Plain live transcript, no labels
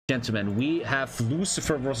Gentlemen, we have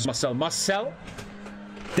Lucifer versus Marcel. Marcel,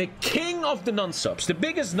 the king of the non-subs, the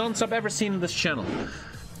biggest non-sub ever seen on this channel,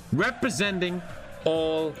 representing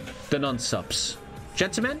all the non-subs.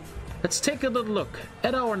 Gentlemen, let's take a little look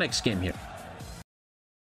at our next game here.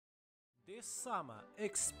 This summer,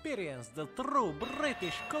 experience the true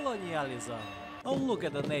British colonialism. Oh, look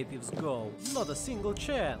at the natives go, not a single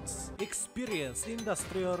chance. Experience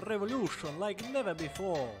industrial revolution like never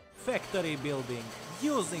before. Factory building,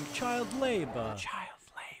 using child labor.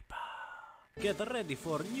 Get ready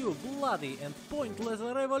for new bloody and pointless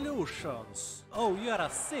revolutions. Oh, you are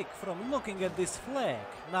sick from looking at this flag.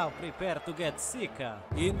 Now prepare to get sicker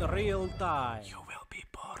in real time. You will be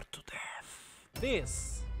bored to death.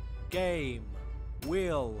 This game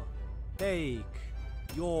will take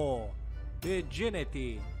your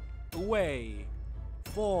virginity away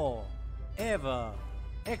forever!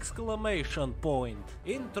 Exclamation point.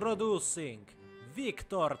 Introducing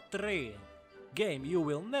Victor 3. Game you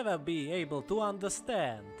will never be able to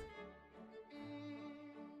understand.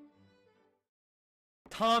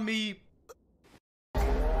 Tommy.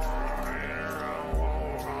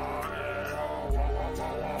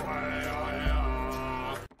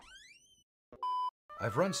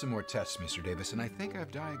 I've run some more tests, Mr. Davis, and I think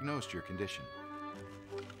I've diagnosed your condition.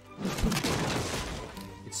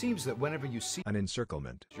 It seems that whenever you see an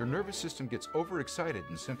encirclement, your nervous system gets overexcited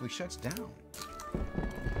and simply shuts down.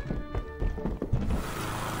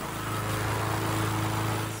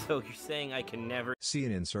 So you're saying I can never see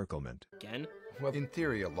an encirclement again? Well, in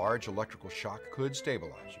theory, a large electrical shock could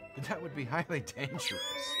stabilize you, but that would be highly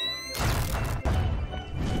dangerous.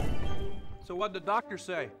 So what'd the doctor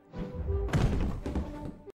say?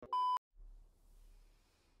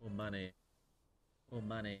 Oh money. Oh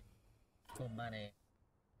money. Oh money.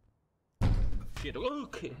 Shit,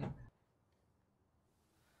 okay.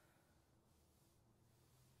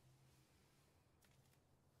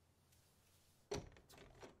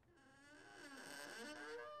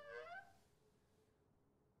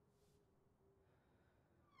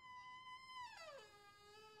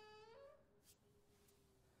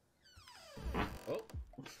 Oh.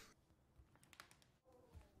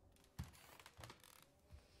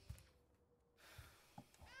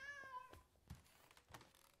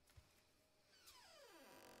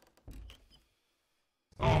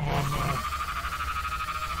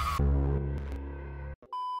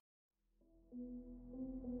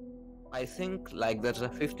 I think like there's a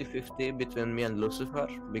 50-50 between me and Lucifer,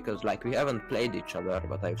 because like we haven't played each other,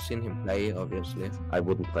 but I've seen him play, obviously. I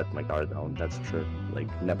wouldn't let my guard down, that's for sure.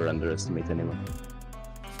 Like, never underestimate anyone.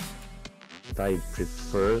 But I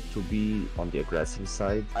prefer to be on the aggressive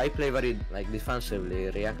side. I play very like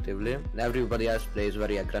defensively, reactively, and everybody else plays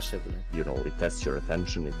very aggressively. You know, it tests your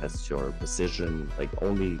attention, it tests your precision. Like,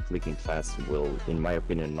 only clicking fast will, in my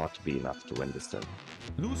opinion, not be enough to win this turn.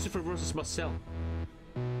 Lucifer versus Marcel.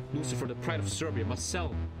 Lucifer, the pride of Serbia.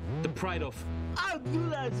 Marcel, the pride of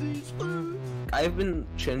Abdulaziz. I've been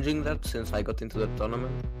changing that since I got into the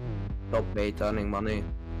tournament. Top 8 earning money.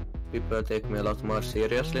 People take me a lot more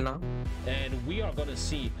seriously now. And we are gonna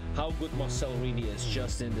see how good Marcel really is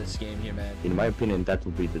just in this game here, man. In my opinion, that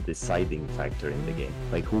will be the deciding factor in the game.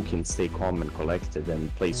 Like, who can stay calm and collected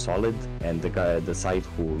and play solid, and the side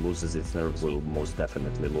who loses its nerve will most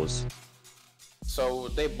definitely lose. So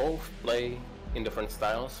they both play in different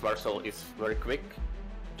styles. Marcel is very quick,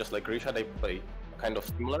 just like Grisha, they play kind of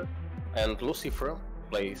similar. And Lucifer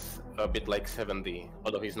plays a bit like 7D,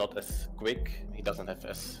 although he's not as quick, he doesn't have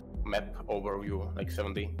as map overview like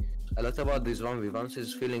 7D. A lot about these 1v1s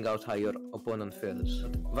is feeling out how your opponent feels.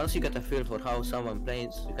 Once you get a feel for how someone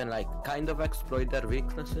plays, you can like kind of exploit their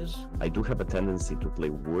weaknesses. I do have a tendency to play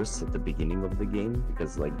worse at the beginning of the game,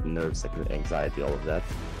 because like nerves, anxiety, all of that.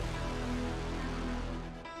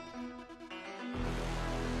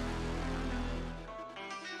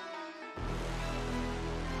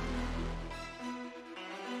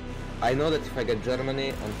 I know that if I get Germany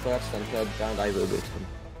on first and third round, I will beat him.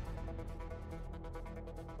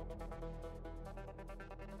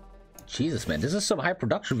 Jesus, man, this is some high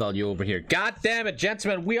production value over here. God damn it,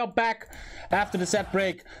 gentlemen, we are back after the set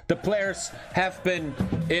break. The players have been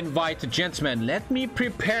invited. Gentlemen, let me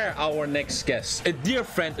prepare our next guest. A dear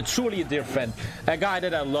friend, truly a dear friend. A guy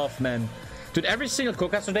that I love, man. Dude, every single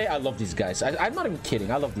Cookcast today, I love these guys. I'm not even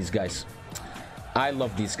kidding. I love these guys. I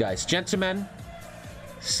love these guys. Gentlemen,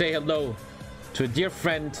 say hello to a dear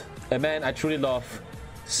friend, a man I truly love.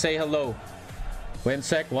 Say hello. Wait a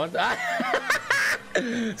sec, one.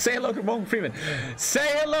 Say hello to Morgan Freeman. Say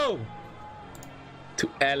hello to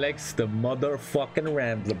Alex, the motherfucking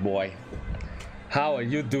Rambler boy. How are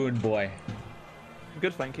you doing, boy?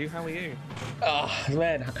 Good, thank you. How are you? Oh,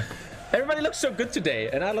 man. Everybody looks so good today,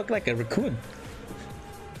 and I look like a raccoon.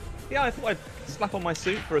 Yeah, I thought I'd slap on my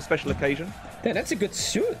suit for a special occasion. Yeah, that's a good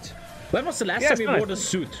suit. When was the last time you wore the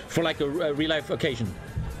suit for like a real-life occasion?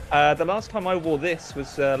 The last time I wore this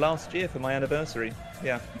was last year for my anniversary.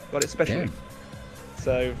 Yeah, got it specially. Damn.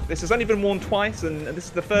 So this has only been worn twice, and this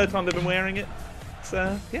is the third time I've been wearing it.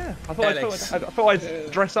 So yeah, I thought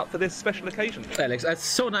I'd dress up for this special occasion. Alex, it's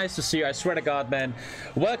so nice to see you. I swear to God, man.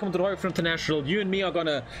 Welcome to the HOI4 International. You and me are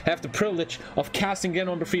gonna have the privilege of casting game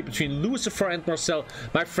number 3 between Lucifer and Marcel.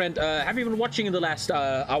 My friend, have you been watching in the last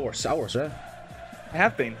hours, right? I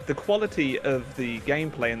have been. The quality of the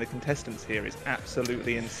gameplay and the contestants here is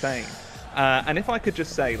absolutely insane. And if I could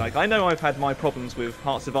just say, like, I know I've had my problems with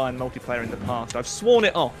Hearts of Iron multiplayer in the past. I've sworn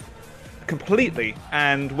it off completely.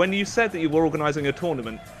 And when you said that you were organising a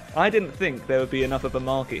tournament, I didn't think there would be enough of a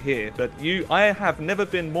market here. But I have never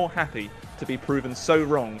been more happy to be proven so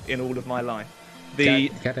wrong in all of my life.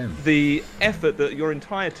 The effort that your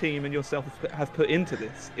entire team and yourself have put into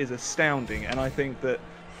this is astounding. And I think that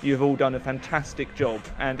you've all done a fantastic job.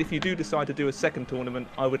 And if you do decide to do a second tournament,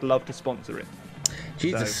 I would love to sponsor it.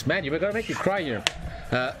 Jesus, man, you're gonna make me cry here.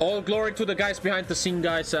 All glory to the guys behind the scene,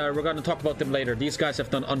 guys. We're gonna talk about them later. These guys have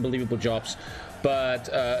done unbelievable jobs. But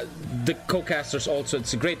the co-casters also,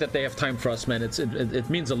 it's great that they have time for us, man. It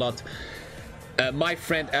means a lot. My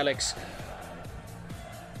friend Alex,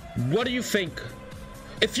 what do you think?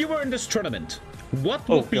 If you were in this tournament, what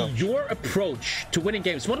would be your approach to winning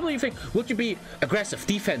games? What do you think? Would you be aggressive,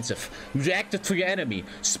 defensive, reactive to your enemy,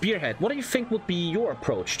 spearhead? What do you think would be your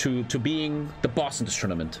approach to being the boss in this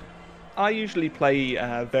tournament? I usually play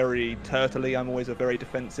very turtly. I'm always a very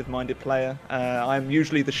defensive-minded player. I'm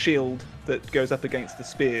usually the shield that goes up against the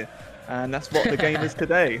spear, and that's what the game is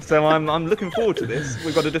today. So I'm looking forward to this.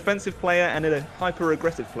 We've got a defensive player and a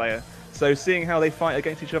hyper-aggressive player. So seeing how they fight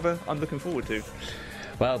against each other, I'm looking forward to.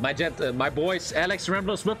 Well, my boys, Alex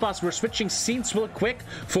Ramblos with us. We're switching scenes real quick,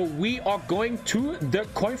 for we are going to the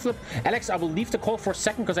coin flip. Alex, I will leave the call for a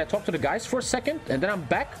second because I talked to the guys for a second, and then I'm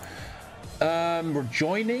back. We're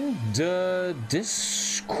joining the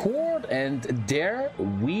Discord, and there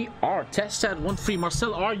we are. Test1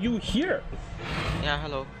 Marcel, are you here? Yeah,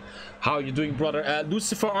 hello. How are you doing, brother?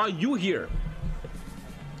 Lucifer, are you here?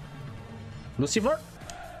 Lucifer?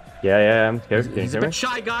 Yeah, I'm here. He's a bit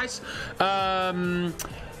shy, guys. I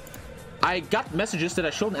got messages that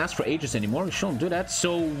I shouldn't ask for ages anymore. We shouldn't do that.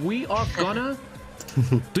 So we are gonna...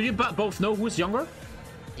 Do you both know who's younger?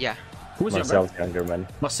 Yeah. Who's Marcel's younger, man.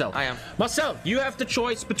 Marcel. I am. Marcel, you have the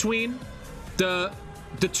choice between the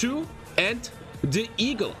 2 and the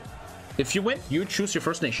eagle. If you win, you choose your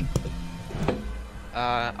first nation.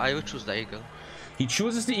 I would choose the eagle. He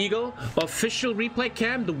chooses the eagle. Official replay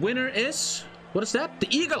cam. The winner is... What is that? The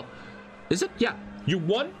eagle. Is it? Yeah. You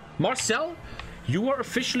won. Marcel, you are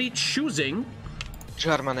officially choosing...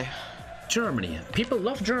 Germany. Germany. People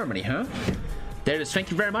love Germany, huh? There it is. Thank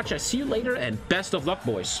you very much. I see you later, and best of luck,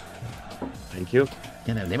 boys. Thank you.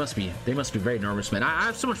 Yeah, no, they must be very nervous, man. I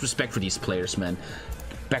have so much respect for these players, man.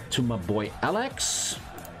 Back to my boy Alex.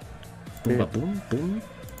 Boom, boom, boom,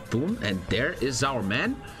 boom, and there is our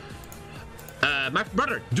man. My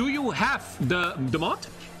brother, do you have the mod?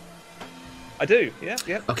 I do, yeah.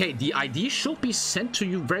 Okay, the ID should be sent to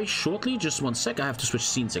you very shortly. Just one sec, I have to switch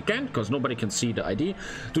scenes again because nobody can see the ID.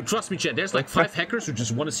 Dude, trust me, chat, there's like 5 hackers who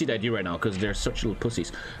just want to see the ID right now because they're such little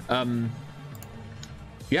pussies.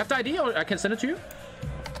 You have the ID, or I can send it to you?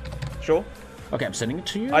 Sure. Okay, I'm sending it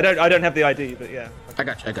to you. I don't have the ID, but yeah. I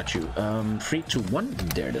got you. 3, 2, 1.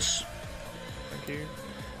 There it is. Thank you.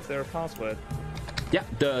 Is there a password? Yeah,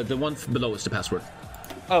 the one below is the password.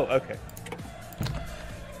 Oh, okay.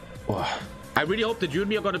 Oh, I really hope that you and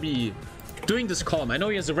me are going to be doing this calm. I know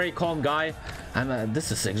he is a very calm guy, and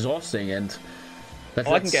this is exhausting. And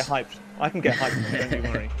I can get hyped. Don't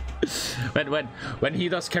you worry. When he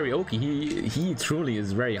does karaoke, he truly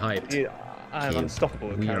is very hyped. Yeah, I'm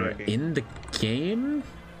unstoppable at karaoke. We are in the game.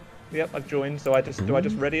 Yep, I've joined. So do I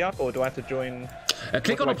just ready up, or do I have to join?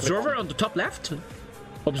 Click on observer on the top left.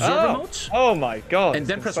 Observer mode. Oh my god! And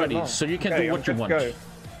then press ready, so you can do what you want. Go.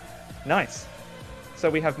 Nice. So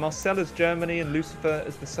we have Marcel as Germany and Lucifer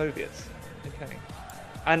as the Soviets. Okay.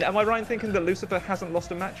 And am I right in thinking that Lucifer hasn't lost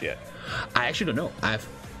a match yet? I actually don't know. I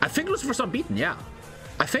think Lucifer's unbeaten. Yeah,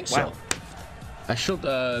 I think so. Wow. I should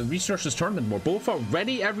research this tournament more. Both are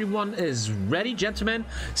ready. Everyone is ready, gentlemen.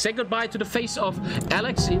 Say goodbye to the face of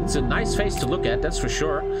Alex. It's a nice face to look at, that's for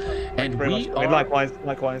sure. And we are...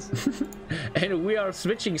 Likewise. And we are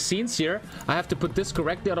switching scenes here. I have to put this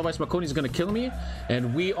correctly, otherwise Marconi's gonna kill me.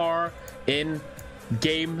 And we are in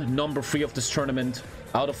game number 3 of this tournament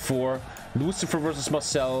out of 4. Lucifer versus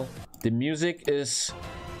Marcel. The music is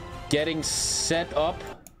getting set up.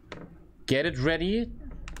 Get it ready.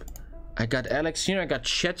 I got Alex here. I got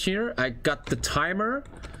Chet here. I got the timer.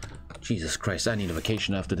 Jesus Christ, I need a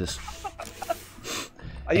vacation after this.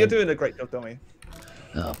 You're doing a great job, Tommy.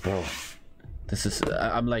 Oh, bro. This is...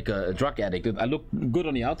 I'm like a drug addict. I look good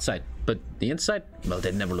on the outside, but the inside... Well,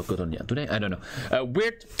 they never look good on the... Do they? I don't know.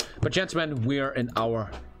 Weird. But gentlemen, we are in our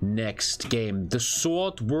next game. The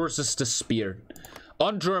sword versus the spear.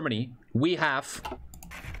 On Germany, we have...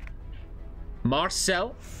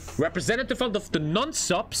 Marcel, representative of the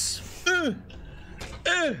non-subs.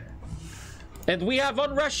 And we have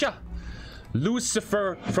on Russia...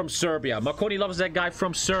 Lucifer from Serbia. Marconi loves that guy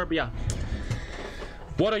from Serbia.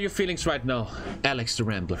 What are your feelings right now, Alex the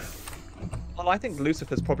Rambler? Well, I think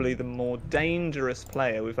Lucifer's probably the more dangerous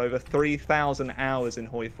player with over 3,000 hours in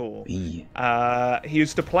HOI4. He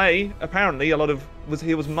used to play, apparently, a lot of...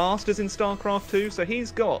 He was Masters in StarCraft 2, so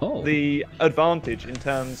he's got the advantage in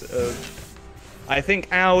terms of, I think,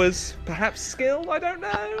 hours, perhaps skill? I don't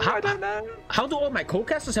know. How do all my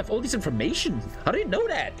co-casters have all this information? How do you know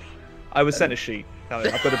that? I was sent a sheet.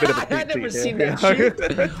 I've got a bit of a cheat I've never sheet seen here.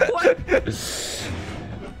 that sheet.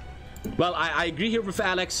 Well, I agree here with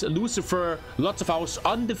Alex. Lucifer, lots of hours,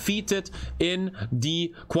 undefeated in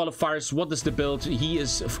the qualifiers. What is the build? He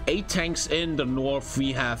is 8 tanks in the north.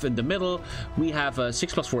 We have in the middle, we have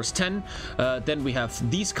 6+4 is 10. Then we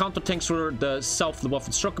have these counter tanks for the south, Lvov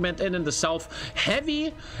and Strokoment, and in the south,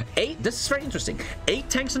 heavy 8. This is very interesting. 8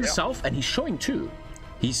 tanks in the south, and he's showing 2.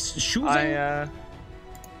 He's choosing.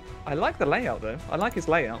 I like the layout though. I like his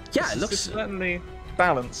layout. Yeah, it looks certainly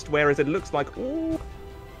balanced. Whereas it looks like, ooh,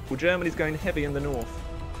 well, Germany's going heavy in the north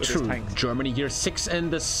with his tanks. Germany here, 6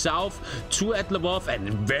 in the south, 2 at Lvov,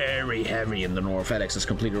 and very heavy in the north. Alex is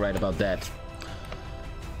completely right about that.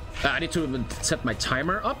 I need to set my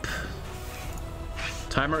timer up.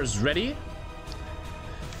 Timer is ready.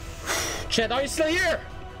 Chat, are you still here?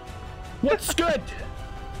 What's good?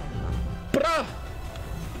 Bruh.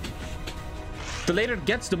 The later it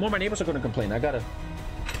gets, the more my neighbors are going to complain. I gotta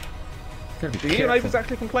be Do your neighbors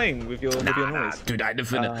actually complain with your noise? Dude,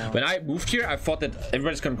 when I moved here, I thought that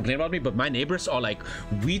everybody's going to complain about me, but my neighbors are like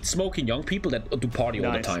weed smoking young people that do party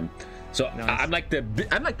all the time. So I'm like the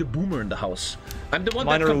boomer in the house. I'm the one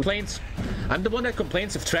that complains. I'm the one that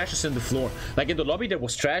complains if trash is in the floor. Like in the lobby, there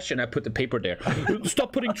was trash, and I put the paper there.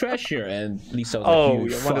 Stop putting trash here. And Lisa was like,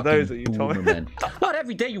 you're one of those that you told me. Man. Not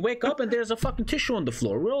every day you wake up and there's a fucking tissue on the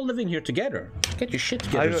floor. We're all living here together. Get your shit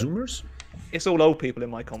together, Zoomers. It's all old people in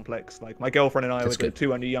my complex. Like my girlfriend and I were the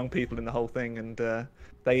 2 only young people in the whole thing, and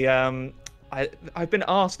they I've been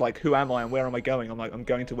asked like, who am I and where am I going? I'm like, I'm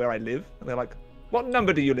going to where I live, and they're like, what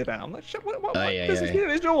number do you live at? I'm like, what this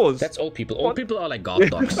is yours. That's old people. Old people are like god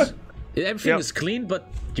dogs. Everything is clean, but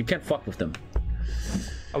you can't fuck with them.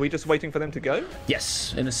 Are we just waiting for them to go?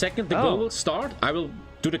 Yes. In a second, the goal will start. I will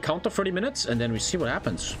do the count of 30 minutes, and then we see what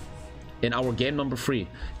happens in our game number 3.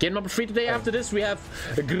 Game number 3 today. After this, we have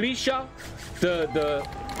Grisha, the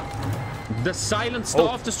silent star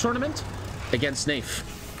of this tournament, against Snafe.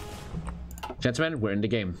 Gentlemen, we're in the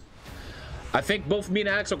game. I think both me and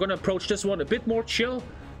Alex are going to approach this one a bit more chill.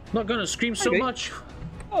 Not going to scream so much.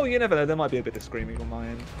 Oh, you never know. There might be a bit of screaming on my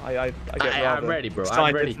end. I'm ready, bro.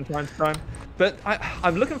 I'm ready. From time to time. But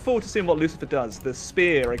I'm looking forward to seeing what Lucifer does. The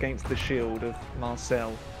spear against the shield of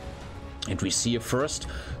Marcel. And we see it first.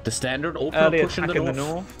 The standard open push in the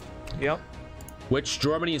north. Yep. Which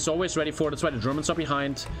Germany is always ready for. That's why the Germans are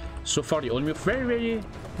behind. So far, the only move. Very, very,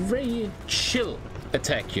 very chill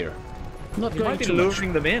attack here. Not going might be too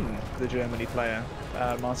luring much. them in, the Germany player,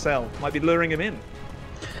 Marcel. Might be luring him in.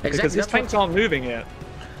 Exactly. Because his tanks aren't moving yet.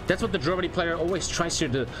 That's what the Germany player always tries here.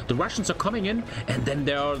 The Russians are coming in, and then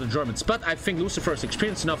there are the Germans. But I think Lucifer is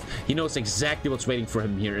experienced enough. He knows exactly what's waiting for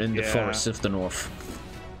him here in the forests of the north.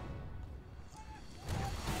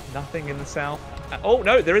 Nothing in the south. Oh,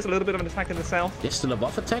 no, there is a little bit of an attack in the south. Yes, the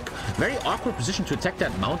Lvov attack. Very awkward position to attack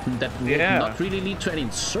that mountain that will not really lead to any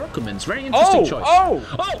encirclements. Very interesting choice.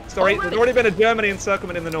 Sorry, there's already been a Germany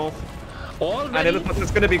encirclement in the north. Already? And it looks like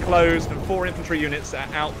it's going to be closed, and 4 infantry units are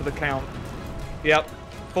out for the count. Yep,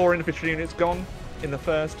 4 infantry units gone in the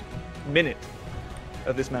first minute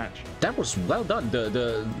of this match. That was well done.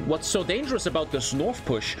 What's so dangerous about this north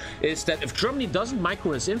push is that if Germany doesn't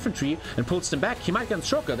micro his infantry and pulls them back, he might get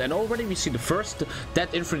encircled. And already we see the first dead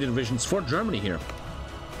infantry divisions for Germany here.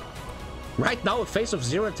 Right now, a phase of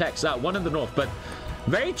 0 attacks. 1 in the north, but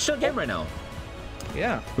very chill game right now.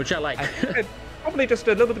 Yeah. Which I like. Probably just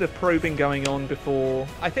a little bit of probing going on before.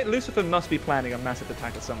 I think Lucifer must be planning a massive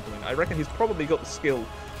attack at some point. I reckon he's probably got the skill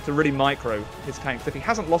to really micro his tanks if he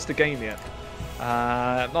hasn't lost a game yet.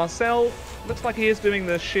 Marcel looks like he is doing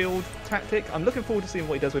the shield tactic. I'm looking forward to seeing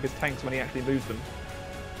what he does with his tanks when he actually moves them.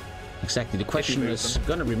 Exactly. The question is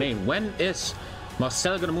going to remain, when is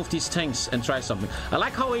Marcel going to move these tanks and try something? I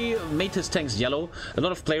like how he made his tanks yellow. A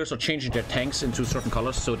lot of players are changing their tanks into certain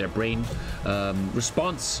colors so their brain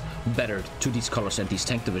responds better to these colors and these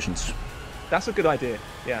tank divisions. That's a good idea,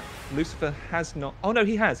 yeah. Lucifer has not... Oh, no,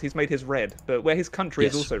 he has. He's made his red. But where his country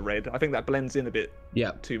is also red, I think that blends in a bit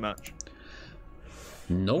too much.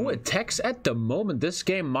 No attacks at the moment. This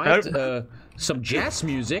game might... some jazz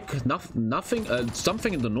music.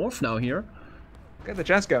 Something in the north now here. Get the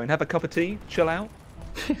jazz going. Have a cup of tea. Chill out.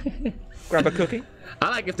 Grab a cookie. I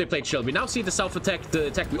like if they play chill. We now see the self-attack, the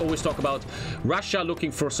attack we always talk about. Russia looking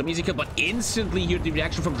for some easy kill, but instantly here the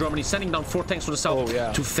reaction from Germany, sending down 4 tanks for the south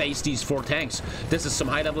to face these 4 tanks. This is some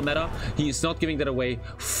high-level meta. He is not giving that away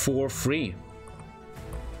for free.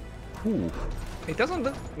 Ooh. It doesn't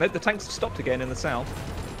look... No, the tanks have stopped again in the south.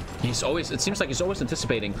 He's always... It seems like he's always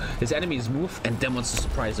anticipating his enemy's move and then wants to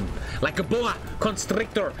surprise him. Like a boa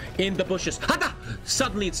constrictor in the bushes. Hada!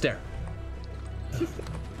 Suddenly it's there.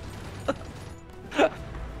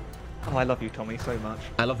 Oh, I love you, Tommy, so much.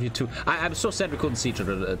 I love you too. I'm so sad we couldn't see each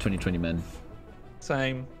other 2020, man.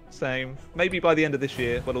 Same. Maybe by the end of this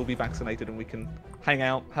year, we'll all be vaccinated and we can hang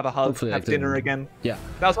out, have a hug, hopefully have dinner again. Yeah.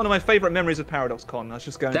 That was one of my favorite memories of Paradox Con. I was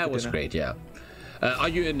just going That was great, yeah. Are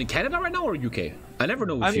you in Canada right now or UK? I never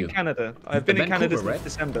know with you. I'm in Canada. I've been in Canada since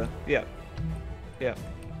December. Yeah. Yeah.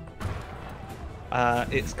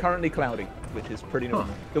 It's currently cloudy, which is pretty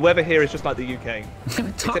normal. The weather here is just like the UK.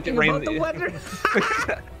 Talking about the weather.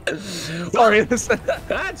 Sorry.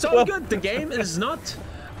 That's all good. The game is not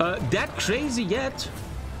that crazy yet.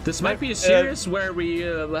 This might be a series where we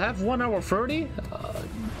have 1 hour 30.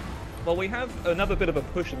 Well, we have another bit of a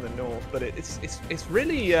push in the north, but it's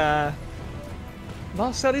really...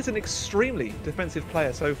 Marcel is an extremely defensive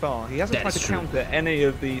player so far. He hasn't tried to counter any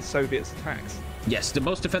of the Soviets' attacks. Yes, the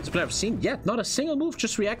most defensive player I've seen yet. Not a single move,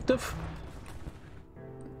 just reactive.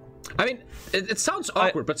 I mean, it sounds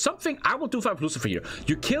awkward, but something I will do if I'm Lucifer here.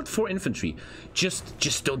 You killed 4 infantry.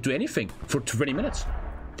 Just don't do anything for 20 minutes.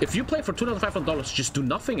 If you play for $2,500, just do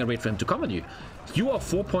nothing and wait for him to come at you. You are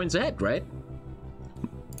 4 points ahead, right?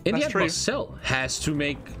 In the end, Marcel has to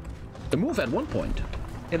make a move at one point.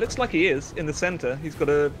 It looks like he is in the center. He's got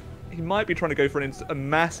a... He might be trying to go for a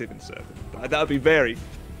massive insert. That would be very,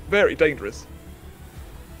 very dangerous.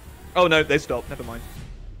 Oh no, they stopped. Never mind.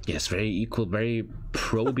 Yes, very equal, very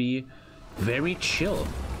proby, very chill.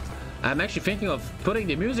 I'm actually thinking of putting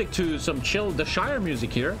the music to some chill, the Shire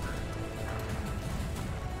music here.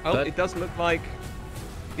 Oh, but it does look like...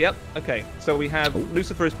 Yep, okay. So we have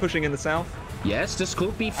Lucifer is pushing in the south. Yes, this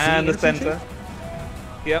could be free and the infantry. center.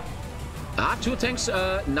 Yep. 2 tanks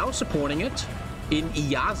now supporting it in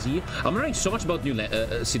Iyazi. I'm learning so much about new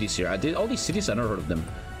cities here. All these cities, I never heard of them.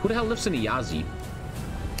 Who the hell lives in Iyazi?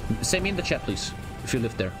 Say me in the chat, please, if you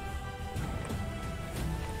live there.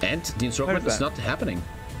 And the encirclement is not happening.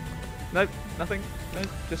 Nope, nothing. No,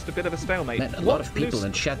 just a bit of a stalemate. Man, a lot of people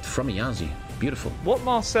in chat from Iyazi. Beautiful. What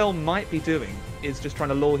Marcel might be doing is just trying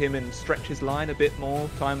to lure him in, stretch his line a bit more,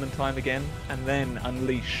 time and time again, and then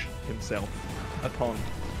unleash himself upon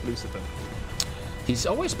Lucifer. He's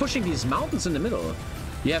always pushing these mountains in the middle.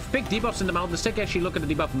 You have big debuffs in the mountains. Take actually look at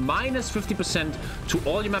the debuff. Minus 50% to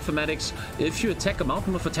all your mathematics if you attack a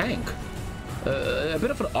mountain with a tank. A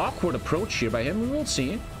bit of an awkward approach here by him. We will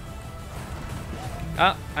see.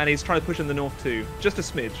 And he's trying to push in the north too. Just a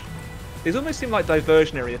smidge. These almost seem like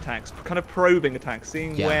diversionary attacks, kind of probing attacks,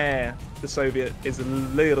 seeing where the Soviet is a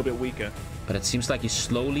little bit weaker. But it seems like he's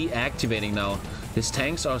slowly activating now. His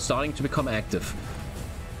tanks are starting to become active.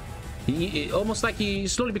 Almost like he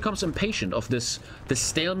slowly becomes impatient of this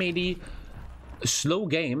stalemate-y, slow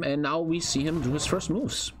game, and now we see him do his first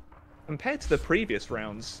moves. Compared to the previous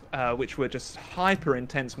rounds, which were just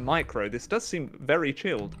hyper-intense micro, this does seem very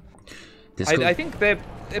chilled. I think they're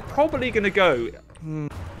probably going to go...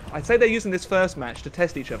 I'd say they're using this first match to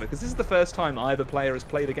test each other, because this is the first time either player has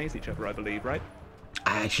played against each other, I believe, right?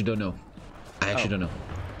 I actually don't know. I don't know.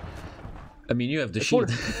 I mean, you have the sheet.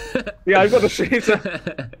 Yeah, I've got the sheet.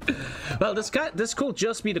 Well, this could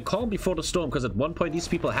just be the calm before the storm, because at one point these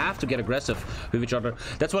people have to get aggressive with each other.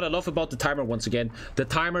 That's what I love about the timer once again. The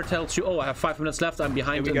timer tells you, oh, I have 5 minutes left, I'm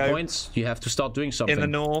behind in points. You have to start doing something. In the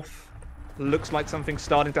north, looks like something's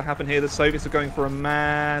starting to happen here. The Soviets are going for a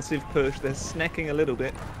massive push. They're snacking a little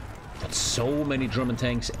bit. So many German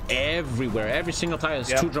tanks everywhere. Every single tire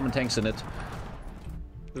has 2 German tanks in it.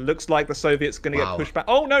 Looks like the Soviets going to get pushed back.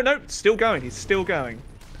 Oh, no, still going. He's still going.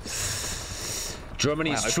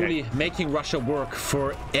 Germany is truly making Russia work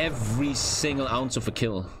for every single ounce of a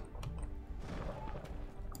kill.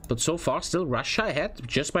 but so far still Russia ahead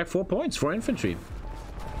just by 4 points for infantry.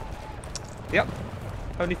 Yep,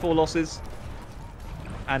 only 4 losses.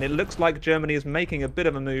 And it looks like Germany is making a bit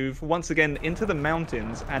of a move once again into the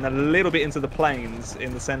mountains and a little bit into the plains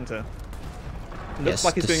in the center. Looks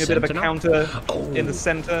like he's doing a bit of a counter in the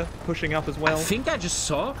center, pushing up as well. I think I just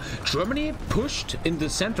saw Germany pushed in the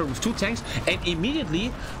center with 2 tanks and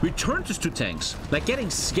immediately returned to 2 tanks, like getting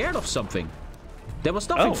scared of something. There was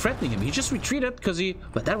nothing threatening him. He just retreated because he...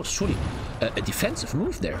 But that was surely a defensive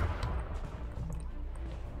move there.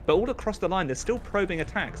 But all across the line, they're still probing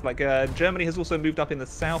attacks. Like, Germany has also moved up in the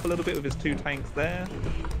south a little bit with his 2 tanks there.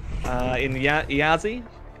 In Yazi.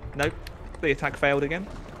 Nope. The attack failed again.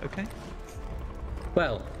 Okay.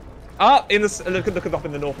 Well. In the... Look up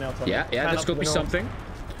in the north now, Tommy. Yeah, this could be something.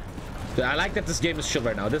 I like that this game is chill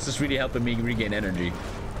right now. This is really helping me regain energy.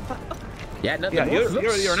 Yeah,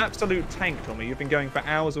 you're an absolute tank, Tommy. You've been going for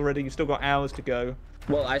hours already. You've still got hours to go.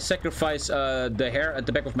 Well, I sacrifice the hair at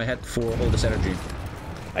the back of my head for all this energy.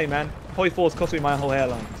 Hey man, HOI4's cost me my whole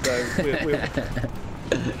hairline, so we're...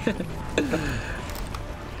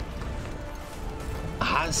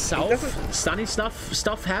 South, sunny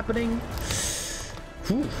stuff happening.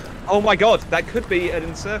 Whew. Oh my god, that could be an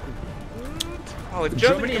encircle. Oh, if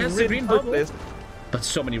Germany has really the green bubble, but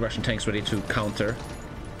so many Russian tanks ready to counter.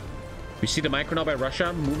 We see the micro now by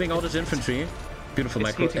Russia moving out as infantry. Beautiful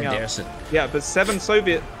micro, and there's it. Yeah, but 7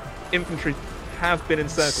 Soviet infantry have been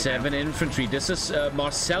encircled. 7 infantry. This is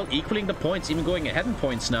Marcel equaling the points, even going ahead in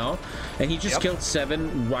points now. And he just killed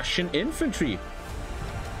 7 Russian infantry.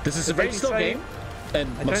 This is a very slow game. And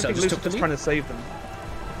Marcel just took the lead. Trying to save them.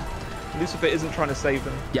 Lucifer isn't trying to save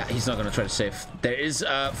them. Yeah, he's not going to try to save. There is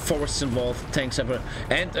forests involved, tanks everywhere,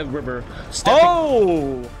 and a river.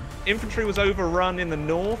 Infantry was overrun in the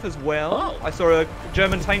north as well. I saw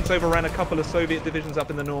German tanks overran a couple of Soviet divisions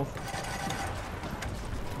up in the north.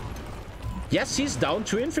 Yes, he's down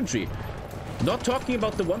to infantry. Not talking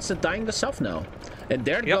about the ones that die in the south now. And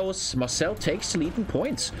there goes Marcel takes the lead in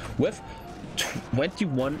points with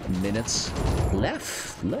 21 minutes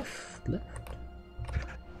left. Man,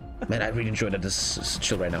 I really enjoy that this is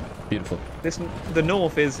chill right now. Beautiful. The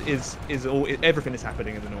north is all, everything is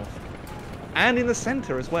happening in the north. And in the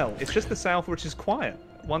center as well. It's just the south which is quiet.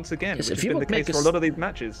 Once again, which has been the case for a lot of these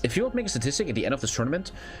matches. If you would make a statistic at the end of this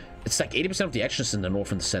tournament, it's like 80% of the action is in the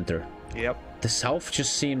north and the center. Yep. The south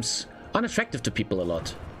just seems unattractive to people a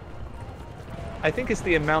lot. I think it's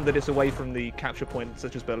the amount that it's away from the capture point,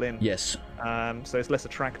 such as Berlin. Yes. So it's less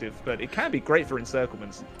attractive, but it can be great for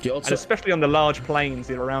encirclements. And especially on the large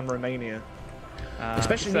plains around Romania.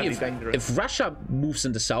 Especially if Russia moves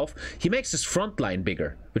in the south, he makes his front line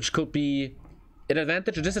bigger, which could be an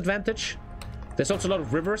advantage or disadvantage. There's also a lot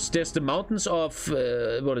of rivers. There's the mountains of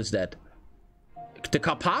what is that? The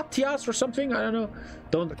Carpathias or something? I don't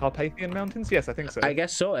know. The Carpathian Mountains? Yes, I think so. I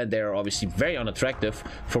guess so, and they're obviously very unattractive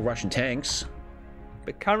for Russian tanks.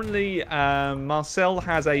 But currently, Marcel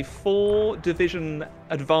has a 4-division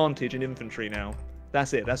advantage in infantry now.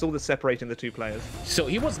 That's it. That's all that's separating the 2 players. So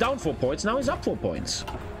he was down 4 points. Now he's up 4 points.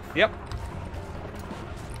 Yep.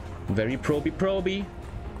 Very proby.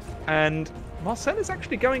 And Marcel is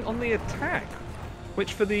actually going on the attack,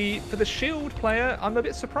 which for the shield player, I'm a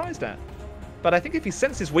bit surprised at. But I think if he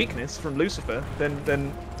senses weakness from Lucifer,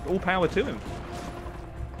 then all power to him.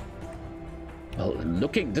 Well,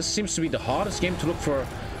 this seems to be the hardest game to look for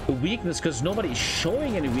a weakness, because nobody's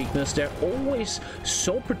showing any weakness. They're always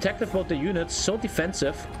so protective about the units, so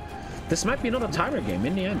defensive. This might be another timer game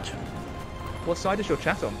in the end. What side is your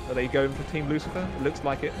chat on? Are they going for Team Lucifer? It looks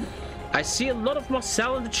like it. I see a lot of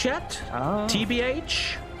Marcel in the chat.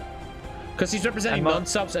 TBH. Because he's representing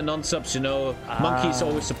non-subs, and non-subs, you know, monkeys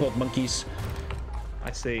always support monkeys.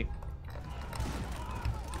 I see.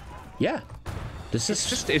 Yeah. It's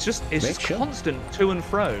just constant to and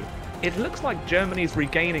fro. It looks like Germany's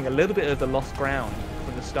regaining a little bit of the lost ground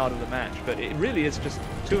from the start of the match, but it really is just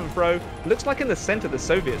to and fro. Looks like in the center the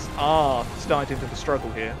Soviets are starting to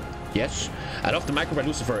struggle here. Yes, I love the micro by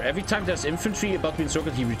Lucifer. Every time there's infantry about to be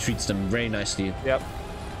encircled, he retreats them very nicely. Yep.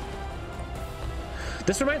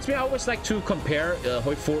 This reminds me, I always like to compare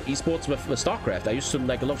HOI4 esports with StarCraft. I used to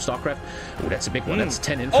like a lot of StarCraft. Oh, that's a big one. That's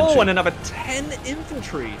 10 infantry. Oh, and another 10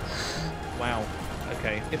 infantry. Wow.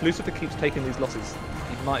 Okay. If Lucifer keeps taking these losses,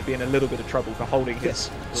 he might be in a little bit of trouble for holding his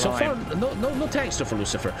line. So far, no tanks though for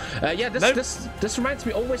Lucifer. Yeah, this reminds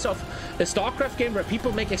me always of a StarCraft game where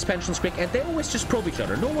people make expansions quick and they always just probe each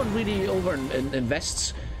other. No one really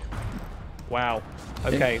invests. Wow.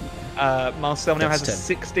 Okay. Marcel now has a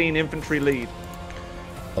 16 infantry lead.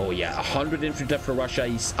 Oh yeah, 100 infantry left for Russia.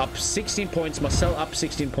 He's up 16 points. Marcel up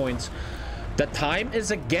 16 points. The time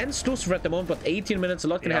is against Lucifer at the moment, but 18 minutes, a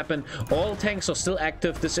lot can happen. All tanks are still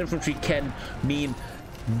active. This infantry can mean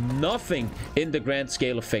nothing in the grand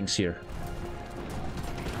scale of things here.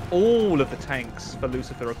 All of the tanks for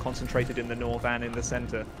Lucifer are concentrated in the north and in the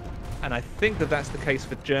center. And I think that that's the case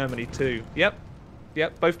for Germany too. Yep,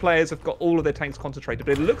 both players have got all of their tanks concentrated.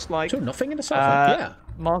 But it looks like... So nothing in the south, yeah.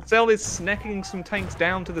 Marcel is snacking some tanks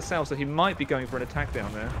down to the south, so he might be going for an attack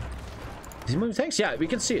down there. He's moving tanks? Yeah, we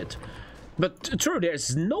can see it. But true,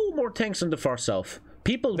 there's no more tanks in the far south.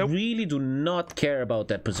 People really do not care about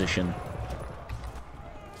that position.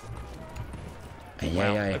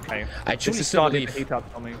 Yeah. Okay. I truly this is still starting believe... to heat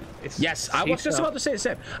up, Tommy. Yes, I was just about to say the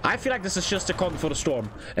same. I feel like this is just a con for the storm,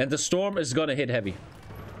 and the storm is gonna hit heavy.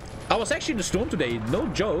 I was actually in the storm today, no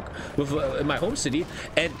joke, with in my home city,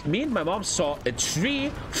 and me and my mom saw a tree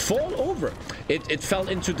fall over. It fell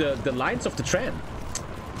into the lines of the tram.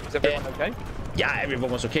 Is everyone okay? Yeah,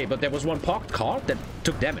 everyone was okay, but there was one parked car that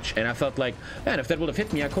took damage, and I felt like, man, if that would have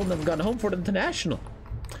hit me, I couldn't have gone home for the international.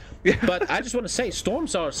 But I just want to say,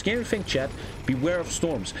 storms are a scary thing, chat. Beware of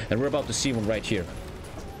storms, and we're about to see one right here.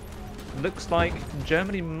 Looks like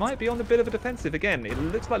Germany might be on a bit of a defensive again. It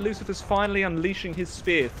looks like Lucifer's finally unleashing his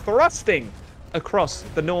spear, thrusting across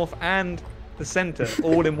the north and the center,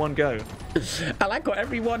 all in one go. I like how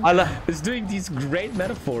everyone is doing these great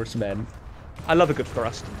metaphors, man. I love a good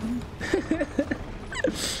thrust.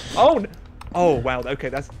 Oh wow. Okay,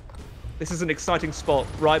 this is an exciting spot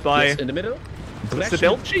right by in the middle.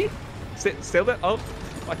 Sidelci? Still oh,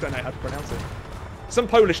 I don't know how to pronounce it. Some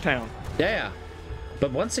Polish town. Yeah.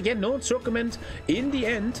 But once again, no encirclement. In the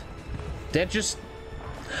end, they're just...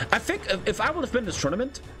 I think if I would have been in this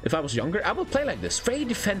tournament, if I was younger, I would play like this. Very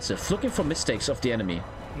defensive, looking for mistakes of the enemy.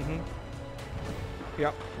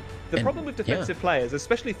 Yep. The problem with defensive players,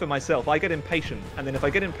 especially for myself, I get impatient. And then if I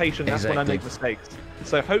get impatient, that's when I make mistakes.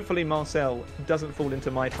 So hopefully Marcel doesn't fall into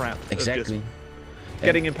my trap. Exactly.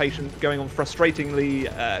 Getting impatient, going on frustratingly,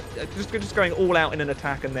 just going all out in an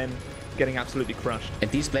attack and then getting absolutely crushed.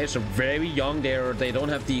 And these players are very young. They don't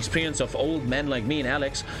have the experience of old men like me and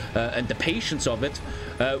Alex, and the patience of it.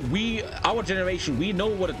 Our generation, we know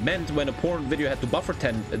what it meant when a porn video had to buffer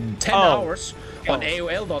 10 hours on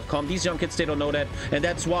AOL.com. These young kids, they don't know that, and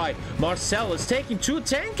that's why Marcel is taking 2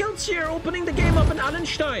 tank kills here, opening the game up in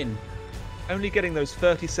Allenstein. Only getting those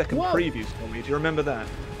 30-second previews for me. Do you remember that?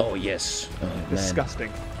 Oh, yes. Oh,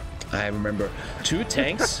 disgusting. Man. I remember 2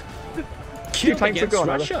 tanks killed against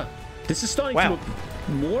Russia. This is starting to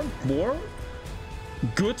look more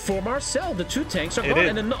good for Marcel. The 2 tanks are gone,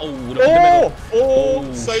 and then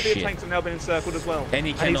Soviet tanks have now been encircled as well. And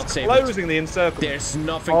he cannot save it. Closing the encirclement. There's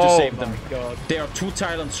nothing to save them. God. They are too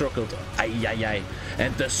tired encircled. Ay.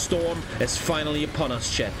 And the storm is finally upon us,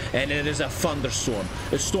 chat. And it is a thunderstorm.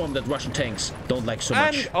 A storm that Russian tanks don't like so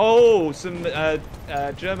much. And, some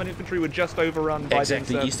German infantry were just overrun by the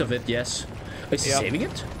encirclement. East of it, yes. Is he saving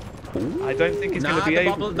it? Ooh. I don't think he's going to be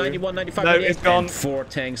able to. 91, 95, no, 98, it's gone. 4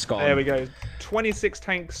 tanks gone. There we go. 26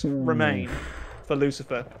 tanks remain for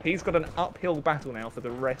Lucifer. He's got an uphill battle now for the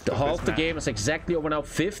rest of this half the game is exactly over now.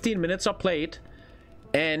 15 minutes are played.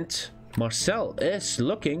 And Marcel is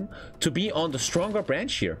looking to be on the stronger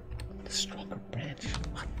branch here. The stronger branch?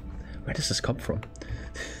 What? Where does this come from?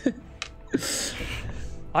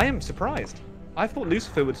 I am surprised. I thought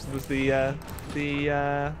Lucifer was the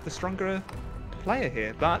stronger player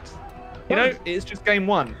here, but you know, it's just game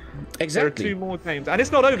 1. Exactly. There are 2 more games, and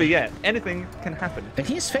it's not over yet. Anything can happen. And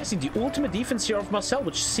he is facing the ultimate defense here of Marcel,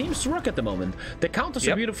 which seems to work at the moment. The counters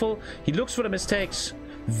are beautiful. He looks for the mistakes.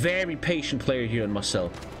 Very patient player here in Marcel.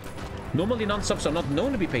 Normally non-subs are not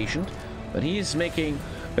known to be patient, but he is making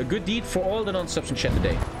a good deed for all the non-subs in chat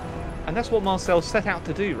today. And that's what Marcel set out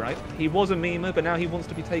to do, right? He was a memer, but now he wants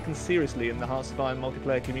to be taken seriously in the Hearts of Iron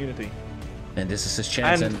multiplayer community. And this is his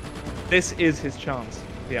chance. And this is his chance.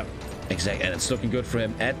 Yeah. Exactly, and it's looking good for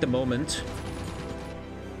him at the moment.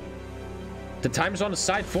 The time is on his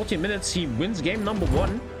side, 14 minutes. He wins game number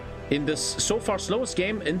 1 in this so far slowest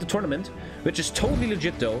game in the tournament, which is totally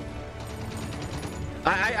legit though.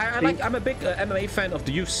 I'm a big MMA fan of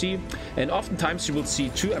the UFC, and oftentimes you will see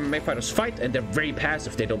 2 MMA fighters fight, and they're very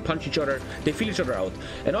passive. They don't punch each other, they feel each other out.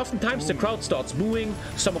 And oftentimes the crowd starts booing.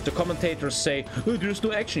 Some of the commentators say, oh, there's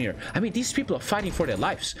no action here. I mean, these people are fighting for their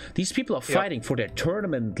lives. These people are fighting for their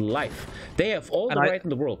tournament life. They have all the right in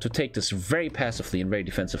the world to take this very passively and very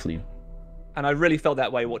defensively. And I really felt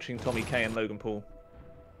that way watching Tommy K and Logan Paul.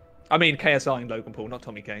 I mean, KSI and Logan Paul, not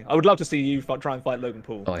Tommy K. I would love to see you try and fight Logan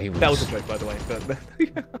Paul. Oh, he that was a joke, by the way. But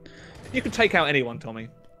you can take out anyone, Tommy.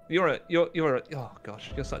 You're a oh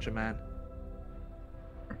gosh, you're such a man.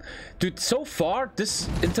 Dude, so far, this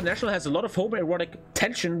International has a lot of homoerotic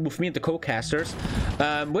tension with me and the co-casters,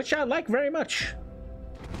 which I like very much.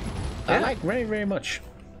 I like very, very much.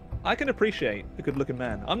 I can appreciate a good-looking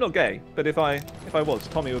man. I'm not gay, but if I was,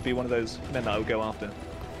 Tommy would be one of those men that I would go after.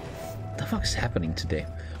 What the fuck's happening today?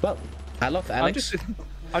 Well, I love Alex.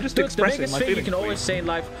 I'm just Dude, expressing the biggest my thing feelings. you can always say in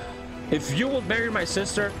life, if you will marry my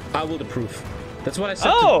sister, I will approve. That's what I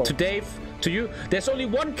said to Dave, to you. There's only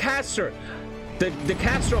one caster, the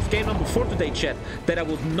caster of game number 4 today, chat, that I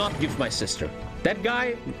would not give my sister. That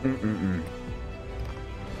guy,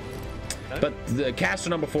 But the caster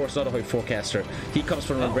number 4 is not a HOI4 caster. He comes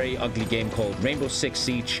from a very ugly game called Rainbow Six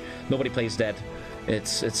Siege. Nobody plays that.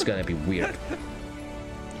 It's gonna be weird.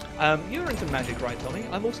 You're into Magic, right, Tommy?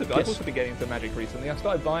 I've also been getting into Magic recently. I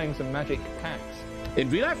started buying some Magic packs. In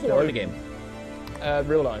real life or in the game?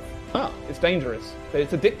 Real life. Oh. It's dangerous.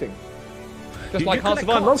 It's addicting. Just You like Hearts of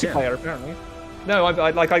collect Iron cards, multiplayer, apparently. No,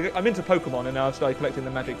 I'm into Pokemon, and now I've started collecting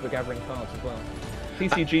the Magic the Gathering cards as well.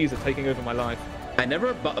 TCGs are taking over my life. I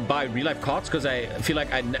never buy real life cards because I feel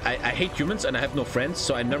like I hate humans and I have no friends,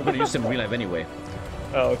 so I'm never going to use them in real life anyway.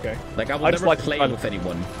 Oh, okay. Like I will never play with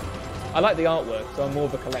anyone. I like the artwork, so I'm more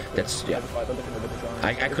of a collector. That's I just like the looking at the design.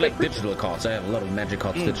 I collect digital cards. I have a lot of Magic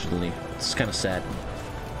cards digitally. It's kind of sad.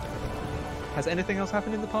 Has anything else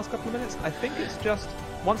happened in the past couple of minutes? I think it's just,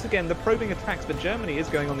 once again, the probing attacks, but Germany is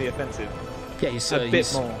going on the offensive. Yeah, he's a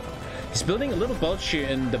bit more. He's building a little bulge here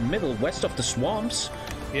in the middle, west of the swamps.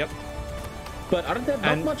 Yep. But other than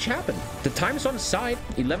that, not much happened. The time is on his side.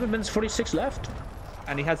 11 minutes 46 left.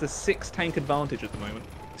 And he has a 6 tank advantage at the moment.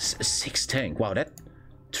 6 tank. Wow,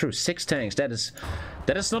 true. 6 tanks. That is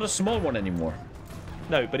not a small one anymore.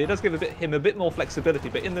 No, but it does give him a bit more flexibility.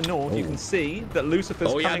 But in the north, you can see that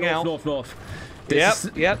Lucifer's coming out. North.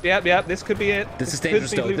 Yep. This could be it. This is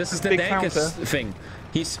dangerous though. This is the dankest thing.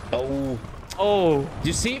 He's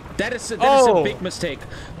You see, that is a big mistake.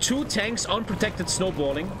 2 tanks unprotected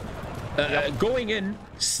snowballing. Going in,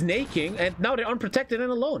 snaking, and now they're unprotected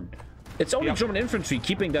and alone. It's only German infantry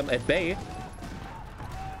keeping them at bay.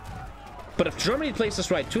 But if Germany plays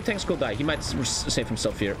this right, 2 tanks will die. He might save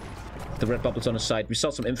himself here. The red bubble's on his side. We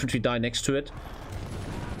saw some infantry die next to it.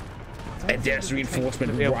 And there's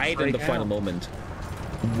reinforcement right in the final moment.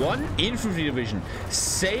 1 infantry division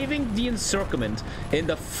saving the encirclement in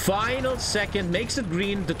the final second, makes it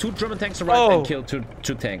green. The 2 German tanks arrive and kill 2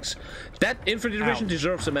 tanks. That infantry division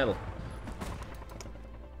deserves a medal.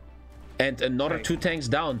 And another 2 tanks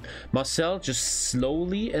down. Marcel just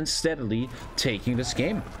slowly and steadily taking this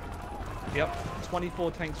game. Yep,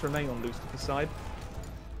 24 tanks remain on Lucifer's side.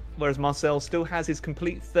 Whereas Marcel still has his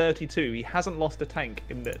complete 32. He hasn't lost a tank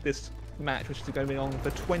in this match, which is going on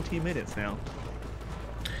for 20 minutes now.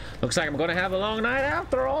 Looks like I'm going to have a long night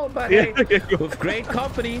after all, but hey, with great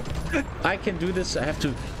company, I can do this. Soon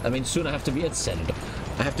I have to be at center.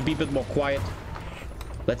 I have to be a bit more quiet.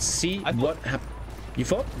 Let's see what happens. You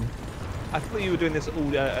thought? I thought you were doing this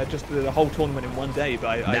all, just the whole tournament in one day,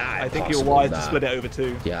 but I think you were wise to split it over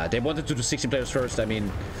 2. Yeah, they wanted to do 16 players first.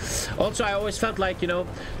 Also, I always felt like,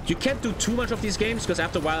 you can't do too much of these games, because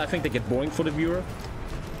after a while, I think they get boring for the viewer.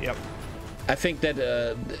 Yep. I think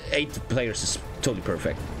that 8 players is totally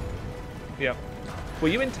perfect. Yep. Were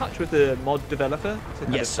you in touch with the mod developer to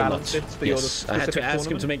kind of balance it for your I had to ask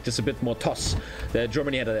him to make this a bit more toss.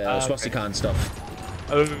 Germany had a swastika and stuff.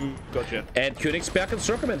 Oh, gotcha. And Königsberg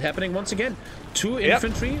encirclement happening once again. 2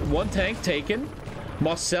 infantry, 1 tank taken.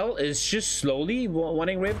 Marcel is just slowly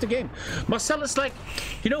running away with the game. Marcel is like,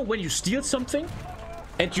 when you steal something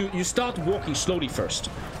and you start walking slowly first.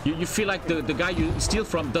 You feel like the guy you steal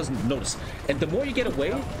from doesn't notice. And the more you get away,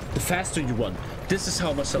 the faster you run. This is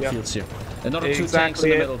how Marcel feels here. Another 2 tanks in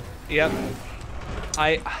the middle. Yep.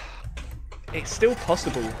 It's still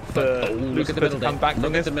possible for Lucifer to come back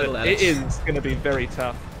from this, but it is going to be very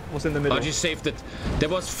tough. What's in the middle? Oh, just saved it. There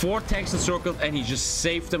was 4 tanks encircled, and he just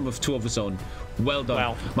saved them with 2 of his own. Well done.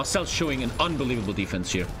 Wow. Marcel's showing an unbelievable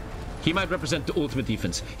defense here. He might represent the ultimate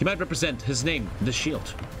defense. He might represent his name, the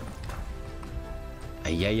shield.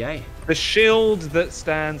 Ay. The shield that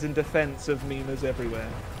stands in defense of memers everywhere.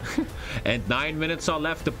 And 9 minutes are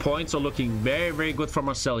left. The points are looking very, very good for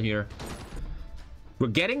Marcel here. We're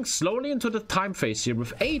getting slowly into the time phase here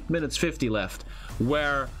with 8 minutes 50 left,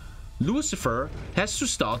 where Lucifer has to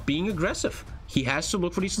start being aggressive. He has to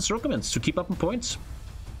look for these encirclements to keep up in points.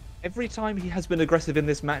 Every time he has been aggressive in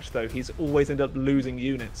this match, though, he's always ended up losing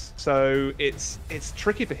units. So it's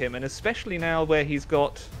tricky for him, and especially now where he's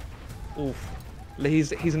got...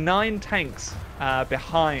 He's 9 tanks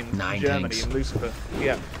behind Germany and Lucifer.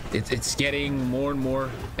 Yeah. It's getting more and more,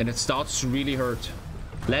 and it starts to really hurt.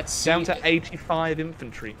 Let's see. Down to 85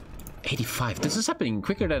 infantry. 85. This is happening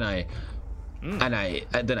quicker than I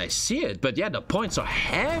see it. But yeah, the points are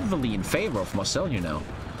heavily in favor of Marcel here now.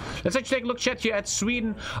 Let's actually take a look, chat, here at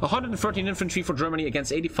Sweden. 113 infantry for Germany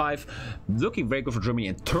against 85. Looking very good for Germany.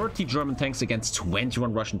 And 30 German tanks against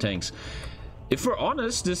 21 Russian tanks. If we're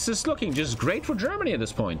honest, this is looking just great for Germany at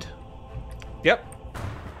this point. Yep.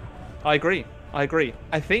 I agree. I agree.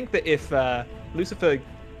 I think that if Lucifer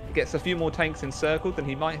gets a few more tanks encircled, then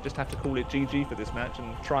he might just have to call it GG for this match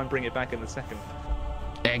and try and bring it back in the second.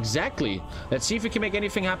 Exactly. Let's see if we can make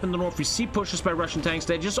anything happen in the north. We see pushes by Russian tanks.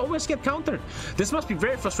 They just always get countered. This must be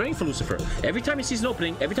very frustrating for Lucifer. Every time he sees an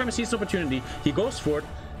opening, every time he sees an opportunity, he goes for it.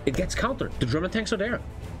 It gets countered. The German tanks are there.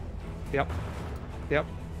 Yep. Yep.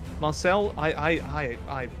 Marcel,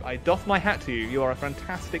 I doff my hat to you. You are a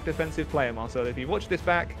fantastic defensive player, Marcel. If you watch this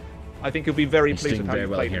back, I think you'll be very pleased with how you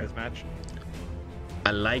played in this match. I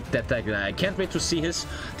like that. I can't wait to see his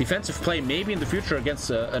defensive play, maybe in the future against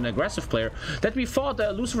an aggressive player that we thought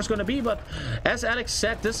Lucifer's going to be. But as Alex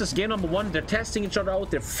said, this is game number 1. They're testing each other out.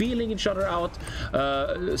 They're feeling each other out.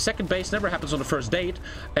 Second base never happens on the first date.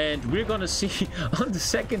 And we're going to see on the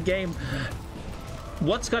second game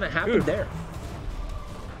what's going to happen there.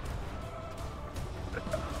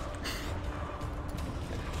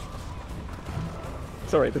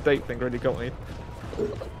 Sorry, the date thing really got me.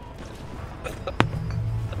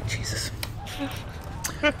 Jesus.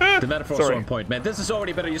 The metaphor's on point, man. This is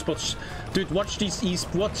already better esports. Dude, watch these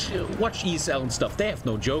watch ESL and stuff. They have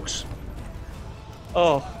no jokes.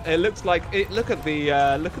 Oh, it looks like it. Look at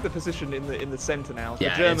the position in the center now. Yeah,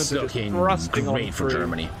 the Germans it's are just looking thrusting great on for through.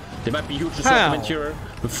 Germany. They might be huge assortment here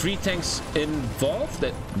with 3 tanks involved.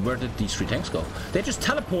 Where did these 3 tanks go? They just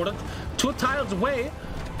teleported 2 tiles away,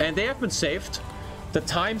 and they have been saved. The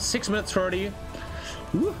time 6 minutes 30.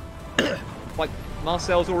 Like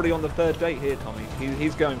Marcel's already on the 3rd date here, Tommy.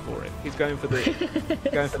 He's going for it. He's going for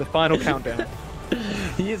the final countdown.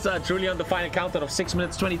 He is truly on the final countdown of 6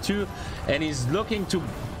 minutes 22, and he's looking to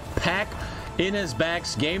pack in his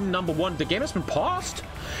bags game number 1. The game has been paused.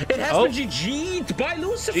 It has been GG'd by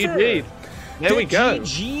Lucifer. GG'd. There we go.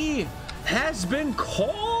 GG has been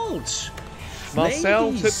called.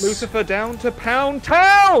 Marcel took Lucifer down to Pound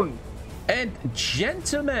Town. And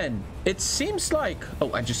gentlemen, it seems like...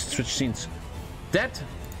 Oh, I just switched scenes. There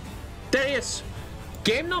he is.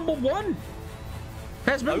 Game number 1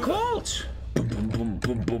 has been called. Boom, boom, boom,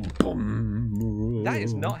 boom, boom, boom. That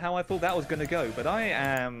is not how I thought that was going to go, but oh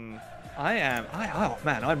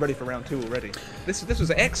man, I'm ready for round 2 already. This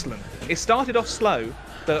was excellent. It started off slow,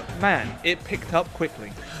 but man, it picked up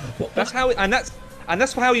quickly. That's how, and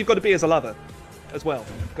that's how you've got to be as a lover, as well.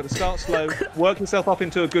 You've got to start slow, work yourself up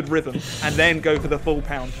into a good rhythm, and then go for the full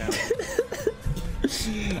Pound Town.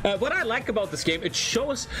 What I like about this game, it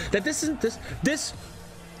shows that this isn't this,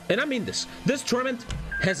 and I mean this tournament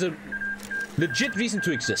has a legit reason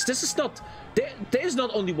to exist. This is not, there's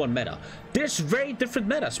not only one meta. There's very different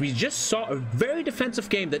metas. We just saw a very defensive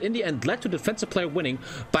game that in the end led to the defensive player winning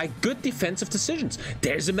by good defensive decisions.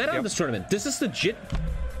 There's a meta in this tournament. This is legit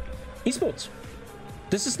esports.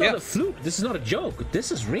 This is not a fluke. This is not a joke.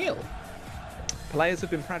 This is real. Players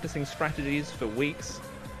have been practicing strategies for weeks,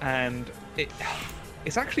 and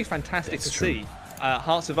it's actually fantastic to see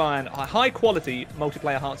Hearts of Iron, high-quality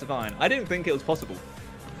multiplayer Hearts of Iron. I didn't think it was possible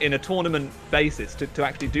in a tournament basis to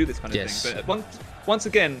actually do this kind of thing. But once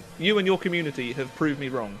again, you and your community have proved me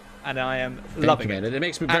wrong. And I am loving it. It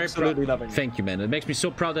makes me very absolutely proud. Loving it. Thank you, man. It makes me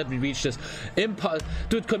so proud that we reached this.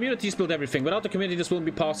 Dude, communities build everything. Without the community, this wouldn't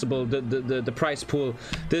be possible. The prize pool.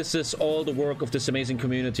 This is all the work of this amazing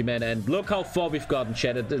community, man. And look how far we've gotten,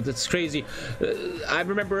 chat. It's crazy. I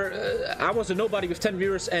remember I was a nobody with 10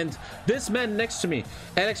 viewers, and this man next to me,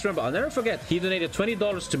 Alex, remember, I'll never forget. He donated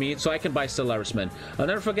 $20 to me so I can buy Stellaris, man. I'll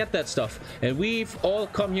never forget that stuff. And we've all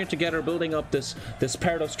come here together, building up this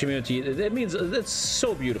Paradox community. It means it's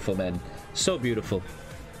so beautiful. Man, so beautiful.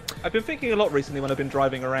 I've been thinking a lot recently when I've been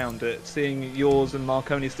driving around at seeing yours and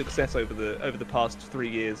Marconi's success over the past 3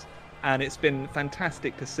 years, and it's been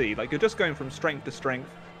fantastic to see. Like, you're just going from strength to strength.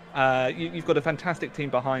 You've got a fantastic team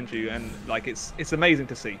behind you, and like it's amazing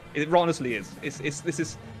to see. It honestly is. This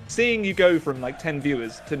is seeing you go from like 10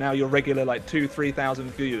 viewers to now your regular like 2,000-3,000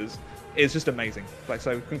 viewers. Is just amazing. Like,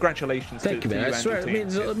 so congratulations. Thank you, man. You I swear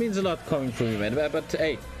it means a lot coming from you, man. But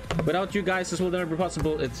hey, without you guys, this will never be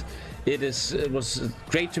possible. It was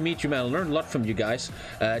great to meet you, man. I learned a lot from you guys.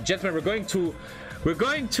 Gentlemen, we're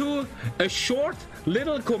going to a short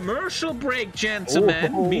little commercial break,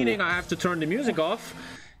 gentlemen. Meaning I have to turn the music off.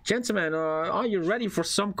 Gentlemen, are you ready for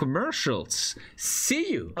some commercials?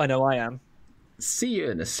 See you. I know I am. See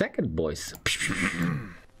you in a second, boys.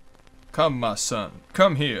 Come, my son.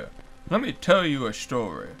 Come here. Let me tell you a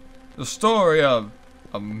story. The story of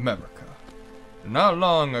America. Not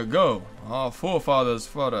long ago, our forefathers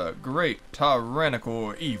fought a great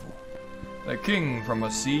tyrannical evil. The king from a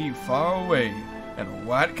sea far away in a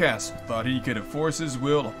white castle thought he could enforce his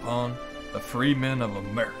will upon the free men of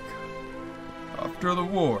America. After the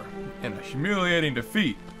war, in a humiliating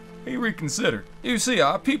defeat, he reconsidered. You see,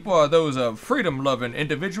 our people are those of freedom-loving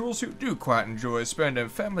individuals who do quite enjoy spending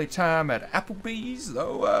family time at Applebee's,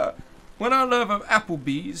 though, when our love of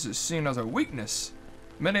Applebee's is seen as a weakness,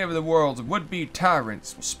 many of the world's would-be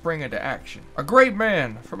tyrants will spring into action. A great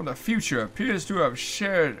man from the future appears to have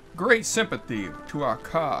shared great sympathy to our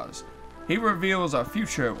cause. He reveals our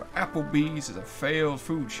future where Applebee's is a failed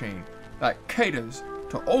food chain that caters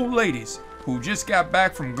to old ladies who just got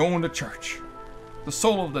back from going to church. The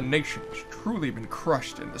soul of the nation has truly been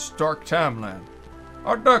crushed in this dark timeline.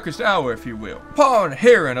 Our darkest hour, if you will. Upon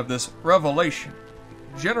hearing of this revelation,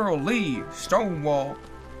 General Lee, Stonewall,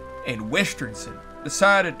 and Westernson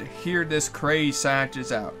decided to hear this crazed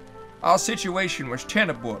scientist out. Our situation was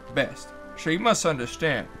tenable at best, so you must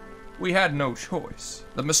understand, we had no choice.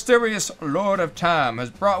 The mysterious Lord of Time has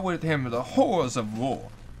brought with him the horrors of war,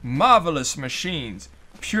 marvelous machines,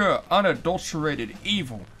 pure unadulterated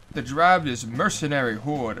evil that drive this mercenary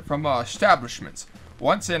horde from our establishments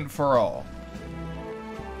once and for all.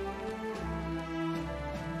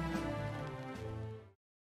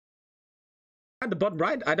 At the bottom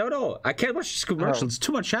right, I don't know. I can't watch these commercials.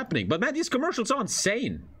 Too much happening. But man, these commercials are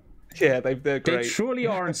insane. Yeah, they're great. They truly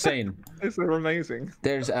are insane. They're amazing.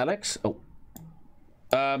 There's Alex. Oh.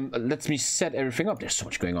 Let me set everything up. There's so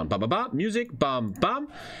much going on. Bam, bam, bam. Music. Bam, bam.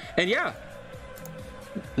 And yeah.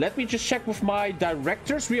 Let me just check with my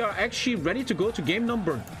directors. We are actually ready to go to game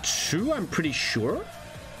number 2, I'm pretty sure.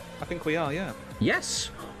 I think we are, yeah. Yes.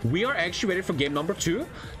 We are actually ready for game number 2.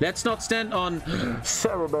 Let's not stand on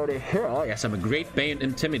ceremony here. Oh, yes, I'm a great Bane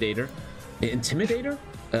intimidator. Intimidator?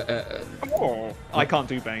 I can't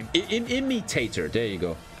do Bane. Imitator. There you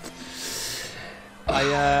go.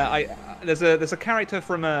 There's a character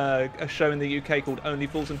from a show in the UK called Only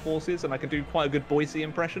Fools and Horses, and I can do quite a good Boise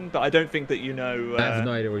impression, but I don't think that you know I have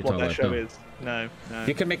no idea what that show no. is. No.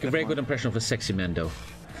 You can make a very good impression of a sexy man, though.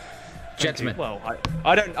 Gentlemen. Well,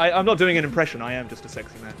 I'm not doing an impression. I am just a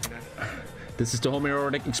sexy man. You know? This is the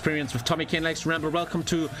homoerotic experience with Tommy Kane Likes to Ramble. Welcome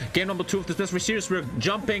to game number 2 of this Let's Play series. We're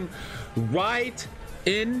jumping right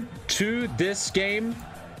into this game,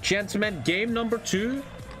 gentlemen. Game number 2.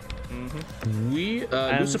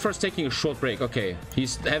 Lucifer's taking a short break. Okay,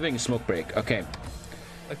 he's having a smoke break. Okay.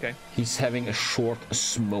 He's having a short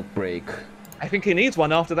smoke break. I think he needs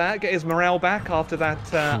one after that. Get his morale back after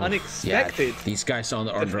that unexpected. Yeah, these guys are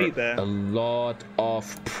under a lot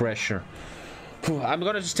of pressure. I'm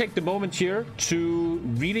gonna just take the moment here to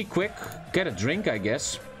really quick get a drink, I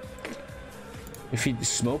guess. If he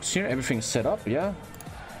smokes here, everything's set up. Yeah.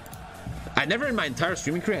 I never in my entire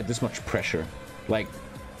streaming career had this much pressure. Like.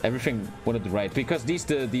 Everything wanted right because these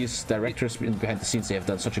directors behind the scenes, they have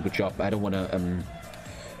done such a good job. I don't want to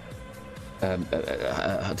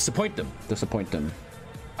disappoint them.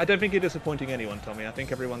 I don't think you're disappointing anyone, Tommy. I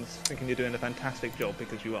think everyone's thinking you're doing a fantastic job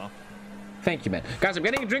because you are. Thank you, man. Guys, I'm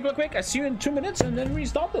getting a drink real quick. I see you in 2 minutes, and then we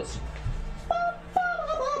start this.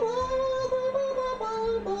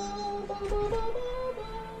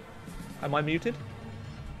 Am I muted?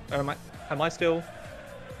 Or am I still?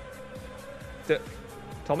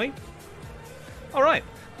 Tommy? All right.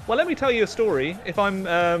 Well, let me tell you a story. If I'm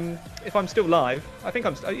still live, I think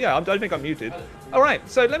I'm. Yeah, I don't think I'm muted. All right.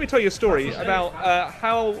 So let me tell you a story about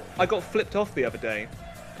how I got flipped off the other day.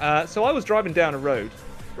 So I was driving down a road,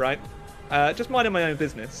 right? Just minding my own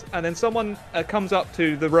business, and then someone comes up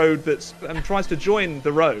to the road and tries to join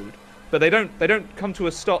the road, but they don't come to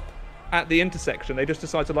a stop at the intersection. They just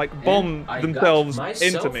decide to like bomb themselves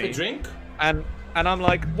into me. And I'm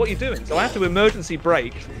like, what are you doing? So I have to emergency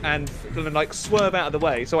brake and like swerve out of the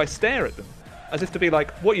way. So I stare at them as if to be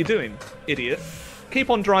like, what are you doing, idiot? Keep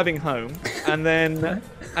on driving home. And then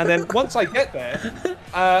once I get there,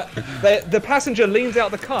 the passenger leans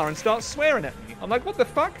out the car and starts swearing at me. I'm like, what the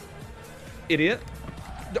fuck? Idiot.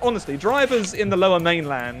 Honestly, drivers in the lower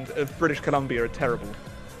mainland of British Columbia are terrible.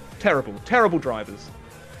 Terrible drivers.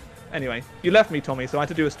 Anyway, you left me, Tommy, so I had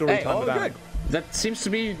to do a story time with Alex. That seems to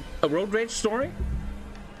be a road rage story?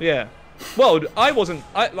 Yeah. Well,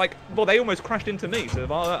 well, they almost crashed into me, so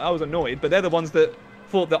I was annoyed, but they're the ones that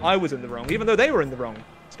thought that I was in the wrong, even though they were in the wrong.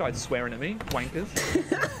 Started swearing at me. Wankers.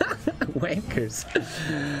 Wankers.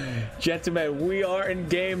 Gentlemen, we are in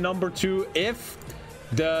game number 2.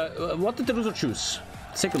 What did the loser choose?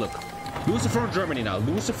 Let's take a look. Lucifer, Germany now.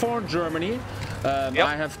 Lucifer, Germany. Yep.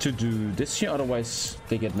 I have to do this here, otherwise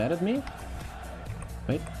they get mad at me.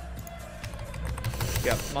 Wait.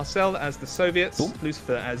 Yep, Marcel as the Soviets,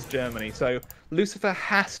 Lucifer as Germany. So Lucifer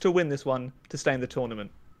has to win this one to stay in the tournament.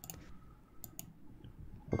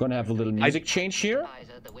 We're going to have a little music change here.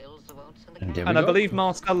 And I believe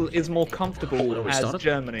Marcel is more comfortable as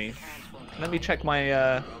Germany. Let me check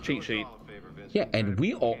my cheat sheet. Yeah, and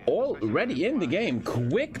we are already in the game.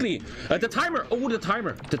 Quickly. The timer. Oh, the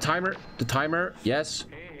timer. The timer. The timer. Yes.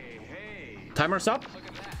 Timer's up.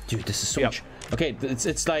 Dude, this is so much. Okay,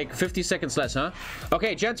 it's like 50 seconds less, huh?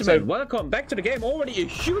 Okay, gentlemen, welcome back to the game. Already a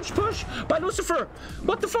huge push by Lucifer.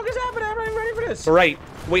 What the fuck is happening? I'm not even ready for this. Great.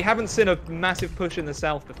 We haven't seen a massive push in the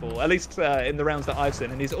south before, at least in the rounds that I've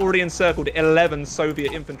seen, and he's already encircled 11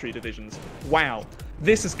 Soviet infantry divisions. Wow.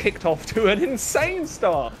 This has kicked off to an insane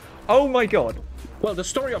start. Oh my god. Well, the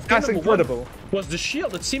story of That's incredible. Was the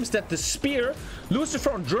shield. It seems that the spear,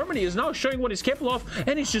 Lucifer on Germany, is now showing what he's capable of,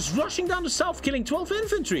 and he's just rushing down the south, killing 12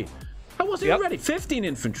 infantry. I wasn't even ready. 15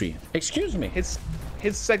 infantry. Excuse me. His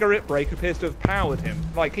cigarette break appears to have powered him.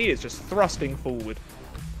 Like, he is just thrusting forward.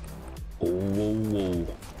 Oh,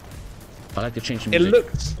 I like to change the music. It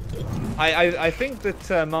looks... I think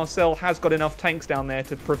that Marcel has got enough tanks down there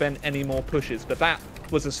to prevent any more pushes, but that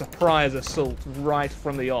was a surprise assault right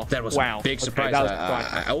from the off. That was a big surprise.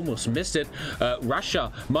 I almost missed it.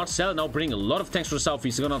 Russia, Marcel now bringing a lot of tanks to the south.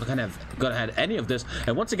 He's not gonna have any of this.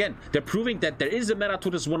 And once again, they're proving that there is a meta to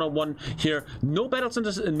this one-on-one here. No battles in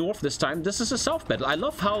the north this time. This is a south battle. I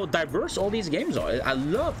love how diverse all these games are. I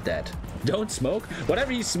love that. Don't smoke.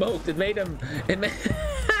 Whatever he smoked, it made him.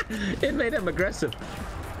 It made him aggressive.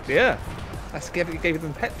 Yeah, that's gave him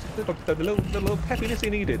the little peppiness he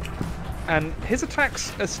needed. And his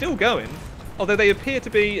attacks are still going, although they appear to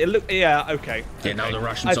be. Okay. Yeah, now the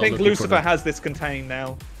Russians. I think Lucifer has this contained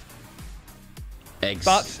now.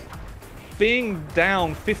 But being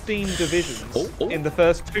down 15 divisions in the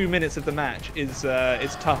first 2 minutes of the match is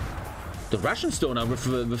tough. The Russians though now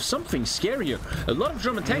with something scarier. A lot of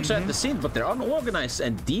German tanks are at the scene, but they're unorganized,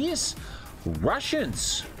 and these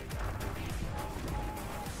Russians.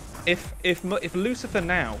 If Lucifer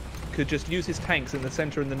now could just use his tanks in the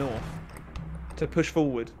center and the north to push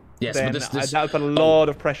forward, yes, then but that would put a lot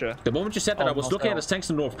of pressure. The moment you said that, I was looking at his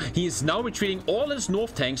tanks in the north. He is now retreating all his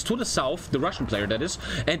north tanks to the south, the Russian player that is,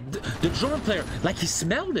 and the German player, like he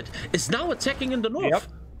smelled it, is now attacking in the north. Yep.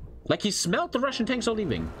 Like he smelled the Russian tanks are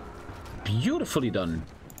leaving. Beautifully done.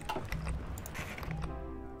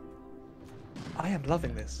 I am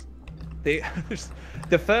loving this.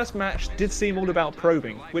 The first match did seem all about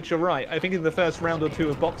probing, which you're right. I think in the first round or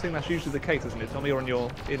two of boxing, that's usually the case, isn't it, Tommy? Or in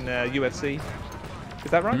UFC,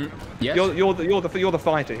 is that right? Yes. You're the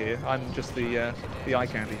fighter here. I'm just the eye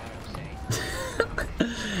candy.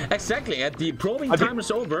 Exactly. At the probing time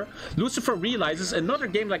is over, Lucifer realizes another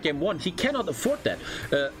game like game 1, he cannot afford that.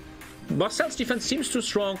 Marcel's defense seems too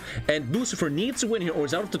strong, and Lucifer needs a win here or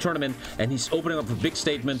is out of the tournament, and he's opening up a big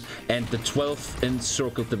statement and the 12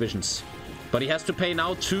 encircled divisions. But he has to pay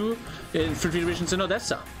now 2 infantry divisions in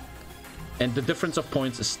Odessa. And the difference of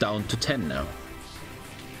points is down to 10 now.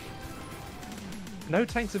 No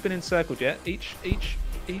tanks have been encircled yet. Each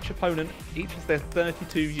opponent, each has their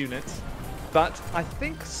 32 units. But I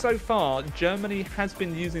think so far, Germany has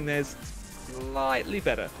been using theirs slightly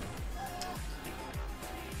better.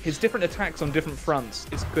 His different attacks on different fronts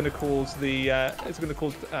is going to cause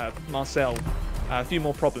Marcel a few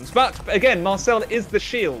more problems. But again, Marcel is the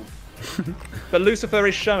shield. But Lucifer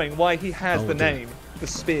is showing why he has the name, the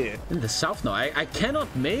spear. In the south now, I cannot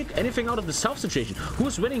make anything out of the south situation.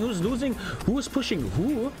 Who's winning? Who's losing? Who's pushing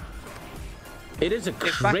who? It is a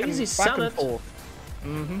crazy salad of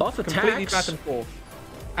attacks. Completely back and forth.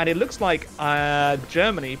 And it looks like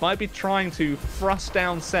Germany might be trying to thrust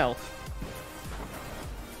down south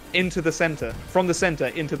into the center, from the center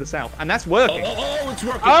into the south, and that's working. It's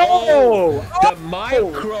working. The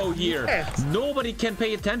micro here. Yes. Nobody can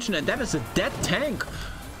pay attention, and that is a dead tank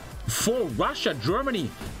for Russia.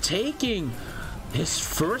 Germany taking his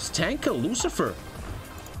first tank kill, Lucifer.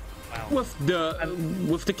 Wow.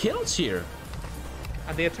 With the kills here.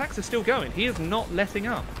 And the attacks are still going. He is not letting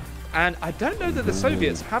up. And I don't know that the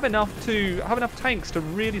Soviets have enough tanks to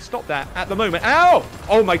really stop that at the moment. Ow!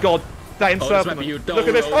 Oh my god. That encirclement. Look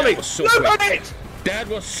at this, Tommy! Look at it! That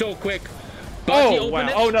was so quick. But he opened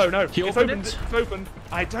it. Oh no. He opened it. It's opened.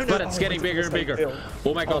 I don't know. But it's getting bigger and bigger.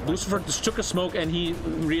 Oh my god, Lucifer just took a smoke and he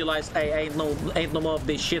realized, hey, ain't no more of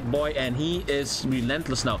this shit, boy, and he is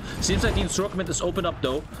relentless now. Seems like the encirclement is opened up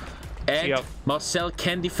though. And Marcel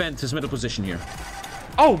can defend his middle position here.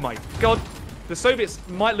 Oh my god. The Soviets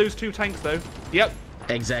might lose 2 tanks though. Yep.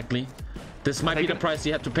 Exactly. This might be the price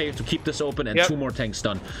you have to pay to keep this open, and 2 more tanks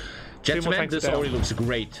done. Gentlemen, this already looks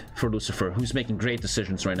great for Lucifer, who's making great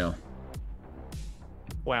decisions right now.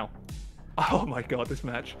 Wow. Oh my god, this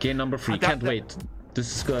match. Game number 3. Can't wait.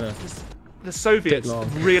 This is gonna... The Soviets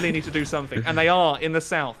really need to do something, and they are in the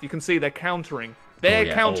south. You can see they're countering.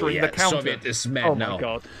 They're countering the counter. Soviet is mad now. Oh my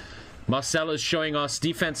god. Marcel is showing us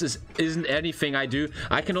defense isn't anything I do.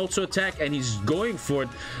 I can also attack, and he's going for it.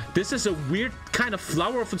 This is a weird kind of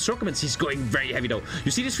flower of encirclements. He's going very heavy though.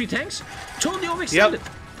 You see these 3 tanks? Totally overextended. Yep.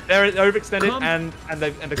 They're overextended, and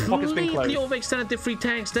the pocket's been closed. Completely overextended the 3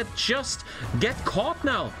 tanks that just get caught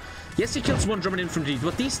now. Yes, he kills 1 German infantry,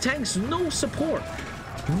 but these tanks, no support.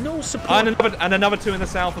 No support. And another 2 in the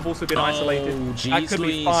south have also been isolated. Geez, that could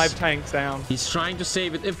be 5 tanks down. He's trying to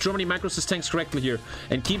save it if Germany micros his tanks correctly here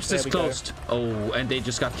and keeps this closed. Oh, and they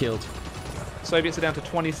just got killed. Soviets are down to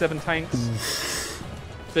 27 tanks.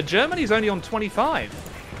 The Germany's only on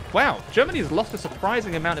 25. Wow, Germany has lost a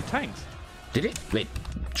surprising amount of tanks. Did it? Wait,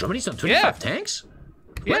 Germany's on 25 tanks?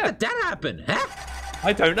 When did that happen? Huh?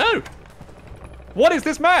 I don't know. What is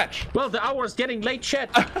this match? Well, the hour is getting late, chat.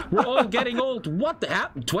 We're all getting old. What the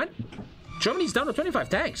hell? Germany's down to 25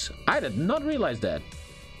 tanks. I did not realize that.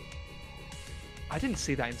 I didn't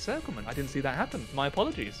see that encirclement. I didn't see that happen. My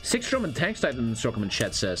apologies. 6 German tanks died in the encirclement,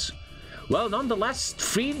 chat says. Well, nonetheless,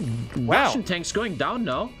 3 Russian tanks going down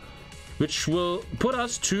now, which will put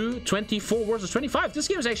us to 24 versus 25. This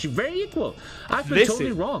game is actually very equal. I've been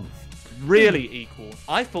totally wrong. Really equal.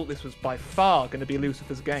 I thought this was by far going to be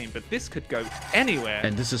Lucifer's game, but this could go anywhere.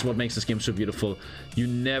 And this is what makes this game so beautiful. You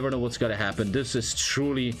never know what's going to happen. This is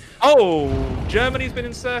truly... Oh, Germany's been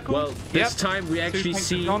encircled. Well, this time we actually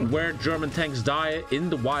see where German tanks die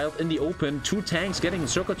in the wild, in the open. 2 tanks getting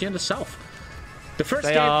encircled here in the south. The first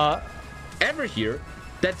game ever here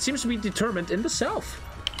that seems to be determined in the south.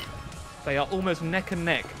 They are almost neck and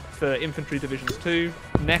neck for infantry divisions 2,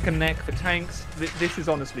 neck and neck for tanks. This is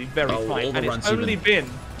honestly very tight, and it's only been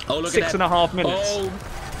 6.5 minutes.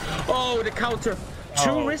 Oh, the counter.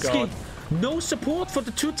 Too risky. God. No support for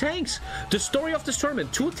the 2 tanks. The story of this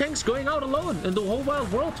tournament. 2 tanks going out alone in the whole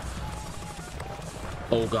wild world.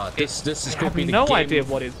 Oh god, this is going to be the game. No idea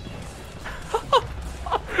what is.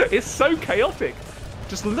 It's so chaotic.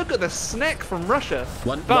 Just look at the snack from Russia.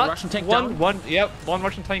 One Russian tank down. One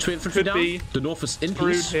Russian tank could be the north is in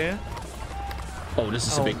peace here. Oh, this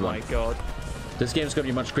is a big one. Oh my god. This game is going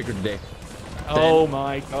to be much quicker today. Oh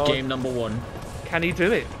my god. Game number 1. Can he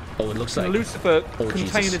do it? Oh, it looks like Lucifer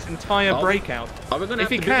contain this entire breakout. Are we going to have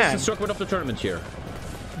the biggest encirclement of the tournament here?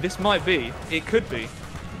 This might be. It could be.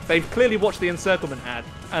 They've clearly watched the encirclement ad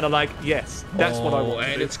and are like, yes, that's what I want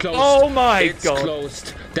to do. It's closed. Oh my god. It's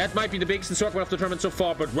closed. That might be the biggest encirclement of the tournament so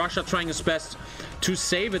far, but Russia trying its best to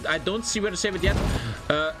save it. I don't see where to save it yet.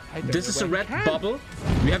 This is a red bubble.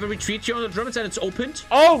 We have a retreat here on the Germans and it's opened.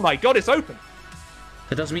 Oh my god, it's open.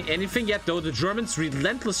 That doesn't mean anything yet, though. The Germans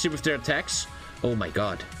relentlessly with their attacks. Oh my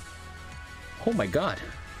god. Oh my god.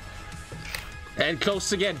 And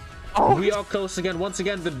close again. Oh, we are close again. Once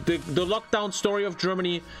again, the lockdown story of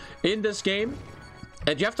Germany in this game.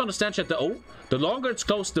 And you have to understand, chat, the longer it's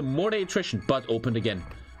closed, the more they attrition, but opened again.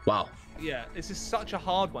 Wow. Yeah, this is such a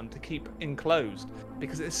hard one to keep enclosed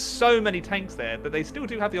because there's so many tanks there that they still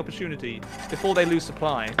do have the opportunity before they lose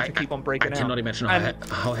supply to keep on breaking out. I cannot imagine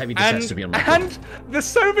how heavy this has to be on my And the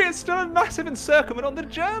Soviets still a massive encirclement on the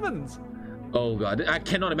Germans. Oh god, I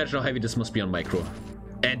cannot imagine how heavy this must be on micro.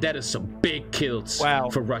 And that is some big kills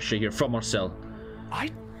for Russia here from Marcel.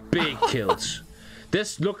 Big kills.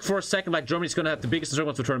 This looked for a second like Germany's gonna have the biggest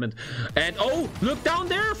encirclement of the tournament. And oh, look down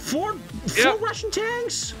there, four Russian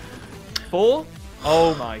tanks. 4?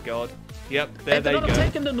 Oh my god. Yep, there they go. And another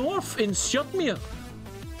tank in the north in Shotmir.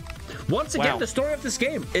 Once again, the story of this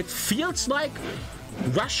game. It feels like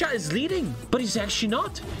Russia is leading, but he's actually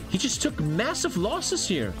not. He just took massive losses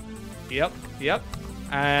here. Yep.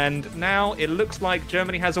 And now it looks like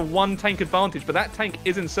Germany has a 1 tank advantage, but that tank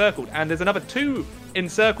is encircled, and there's another 2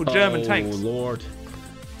 encircled German tanks. Oh lord.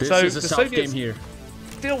 This is a South game here.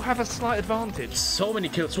 Still have a slight advantage. So many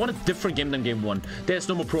kills. What a different game than game 1. There's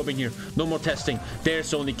no more probing here. No more testing.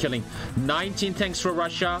 There's only killing. 19 tanks for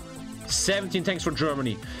Russia. 17 tanks for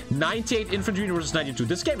Germany. 98 infantry versus 92.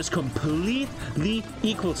 This game is completely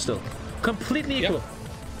equal still. Completely equal.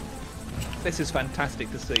 This is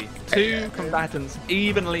fantastic to see. 2 combatants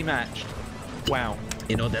evenly matched. Wow.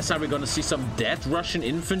 You know, that's how we're going to see some dead Russian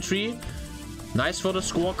infantry. Nice for the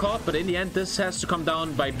scorecard, but in the end, this has to come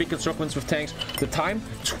down by big encirclements with tanks. The time,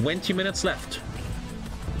 20 minutes left.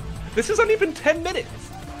 This has only been 10 minutes.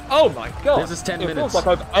 Oh my god. This is 10 minutes. It feels like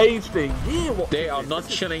I've aged a year. They are not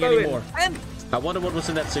chilling anymore. Intense. I wonder what was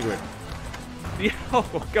in that cigarette. Yeah, oh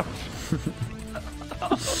my gosh.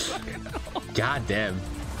 God damn.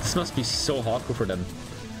 This must be so hardcore for them.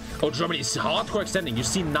 Oh, Germany is hardcore extending. You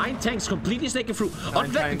see 9 tanks completely snaking through.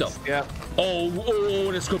 Undetected though. Yeah.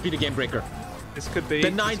 Oh, this could be the game breaker. This could be.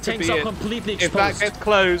 The 9 tanks are completely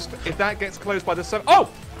exposed. If that gets closed by the oh,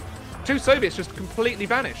 2 Soviets just completely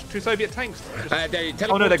vanished. 2 Soviet tanks. They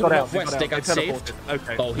oh no, they got out. They got saved.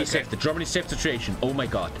 Okay. Oh, he saved. The Germany saved the situation. Oh my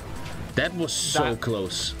God, that was so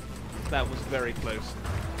close. That was very close.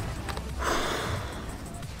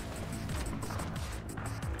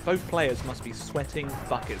 Both players must be sweating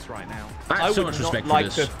buckets right now. I have so much respect for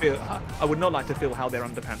this. I would not like to feel how their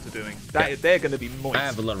underpants are doing. They're going to be moist. I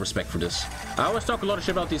have a lot of respect for this. I always talk a lot of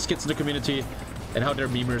shit about these kids in the community and how they're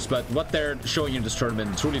memers, but what they're showing in this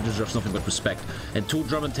tournament truly deserves nothing but respect. And 2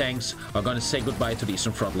 German tanks are going to say goodbye to the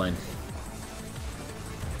Eastern Front line.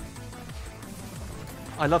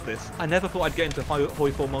 I love this. I never thought I'd get into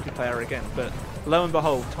HOI4 multiplayer again, but lo and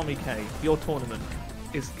behold, Tommy K, your tournament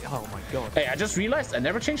is... Oh my God. Hey, I just realized I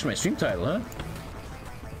never changed my stream title, huh?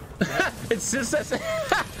 It just says...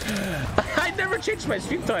 I never changed my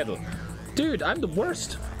stream title. Dude, I'm the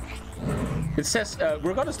worst. It says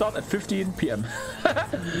we're gonna start at 15 p.m.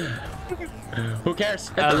 Who cares?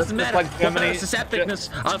 It doesn't matter. Like Germany, it's a sad thickness,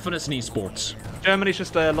 alphaness in esports. Germany's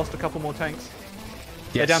just lost a couple more tanks.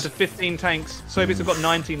 Yes. They're down to 15 tanks. Soviets have got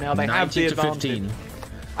 19 now. They have the advantage. 15.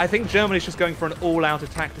 I think Germany's just going for an all-out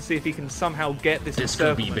attack to see if he can somehow get this. This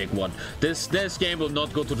could be a big one. This game will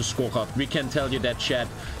not go to the scorecard. We can tell you that, chat.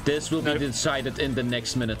 This will be decided in the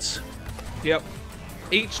next minutes. Yep.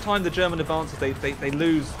 Each time the German advances, they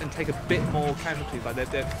lose and take a bit more casualties. Like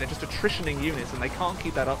they're just attritioning units, and they can't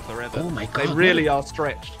keep that up forever. Oh my God! They really are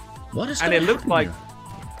stretched. What is? And it looks like.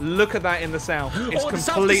 Look at that in the south. It's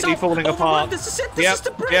completely falling apart. This is it. This is the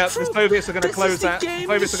breakthrough. Yep, the Soviets are going to close that. The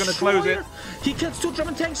Soviets are going to close it. He kills 2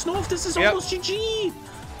 German tanks north. This is almost GG.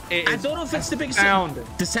 I don't know if it's the biggest.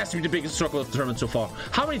 This has to be the biggest struggle of the tournament so far.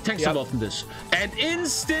 How many tanks involved in this? An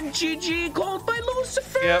instant GG called by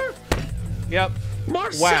LUCIFER. Yep.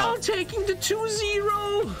 Marcel taking the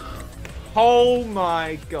 2-0. Oh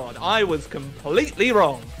my God. I was completely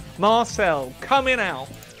wrong. Marcel coming out.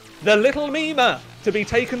 The little memer to be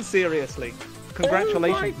taken seriously.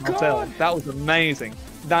 Congratulations, Marcel. That was amazing.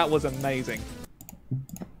 That was amazing.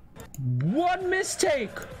 1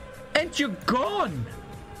 mistake and you're gone.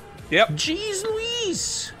 Yep. Jeez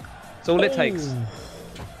Louise. That's all it takes.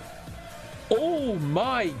 Oh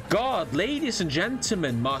my God, ladies and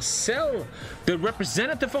gentlemen, Marcel, the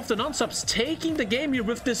representative of the non-subs, taking the game here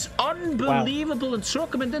with this unbelievable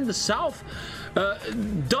encirclement in the south.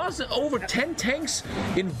 Does over 10 tanks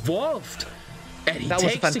involved, and he that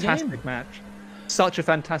was a fantastic match. Such a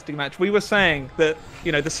fantastic match. We were saying that,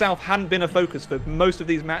 you know, the south hadn't been a focus for most of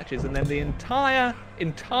these matches, and then the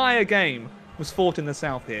entire game was fought in the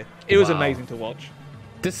south here. It was amazing to watch.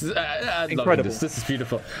 This is incredible. This is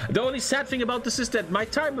beautiful. The only sad thing about this is that my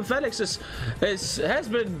time with Alex has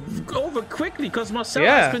been over quickly because Marcel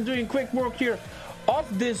has been doing quick work here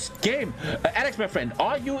of this game. Alex, my friend,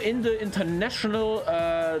 are you in the international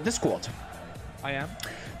Discord? I am.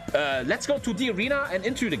 Let's go to the arena and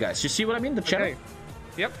interview the guys. You see what I mean? The channel.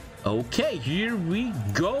 Yep. Okay, here we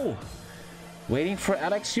go. Waiting for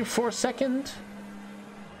Alex here for a second.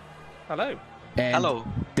 Hello. And hello.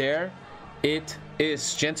 There it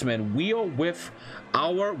is, gentlemen. We are with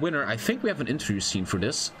our winner. I think we have an interview scene for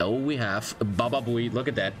this. Oh, we have. Baba Booey. Look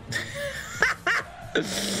at that.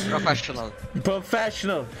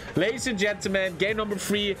 Professional. Ladies and gentlemen, game number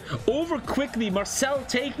 3 over quickly. Marcel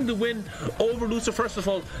taking the win over LUCIFER. First of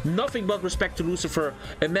all, nothing but respect to LUCIFER,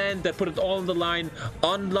 a man that put it all on the line.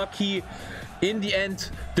 Unlucky. In the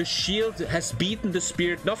end, the shield has beaten the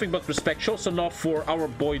spirit. Nothing but respect. Show some love for our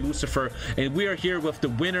boy LUCIFER. And we are here with the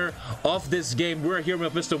winner of this game. We're here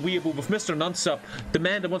with Mr. Weeaboo, with Mr. Nonsub, the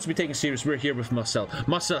man that wants to be taken serious. We're here with Marcel.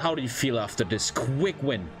 Marcel, how do you feel after this quick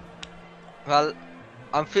win? Well,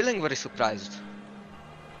 I'm feeling very surprised.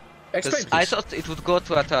 Explain, I thought it would go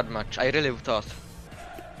to a third match. I really thought.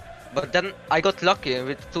 But then I got lucky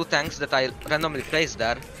with 2 tanks that I randomly placed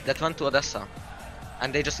there that went to Odessa.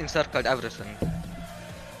 And they just encircled everything.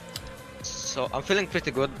 So I'm feeling pretty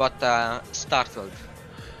good, but startled.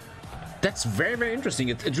 That's very, very interesting.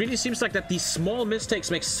 It really seems like that these small mistakes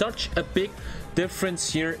make such a big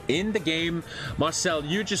difference here in the game. Marcel,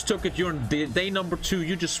 you just took it. You're on day number 2.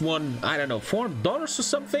 You just won, I don't know, $400 or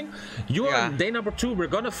something. You're on day number 2. We're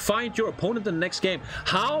gonna find your opponent in the next game.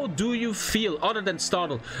 How do you feel, other than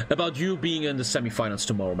startled, about you being in the semifinals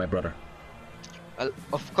tomorrow, my brother? Well,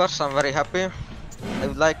 of course, I'm very happy. I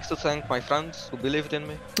would like to thank my friends who believed in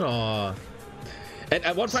me. Aww.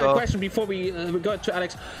 And one final question before we go to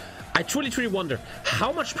Alex. I truly wonder,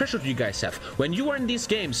 how much pressure do you guys have? When you are in these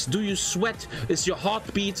games, do you sweat? Is your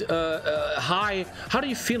heartbeat high? How do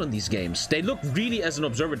you feel in these games? They look really, as an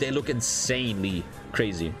observer, they look insanely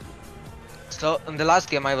crazy. So in the last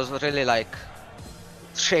game I was really like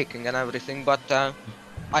shaking and everything, but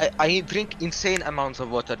I drink insane amounts of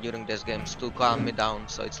water during these games to calm me down,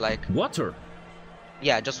 so it's like... Water?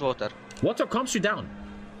 Yeah, just water. Water calms you down?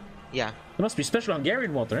 Yeah. It must be special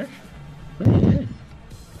Hungarian water, eh?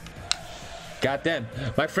 Goddamn.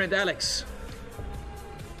 My friend Alex.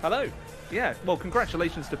 Hello. Yeah, well,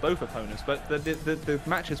 congratulations to both opponents, but the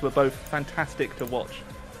matches were both fantastic to watch.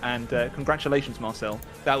 And congratulations, Marcel.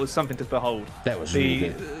 That was something to behold. That was really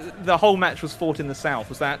good. The whole match was fought in the south.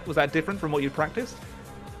 Was that different from what you practiced?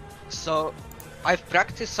 So, I've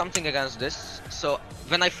practiced something against this. So,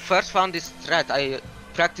 when I first found this threat, I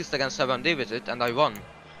practiced against 7D with it, and I won.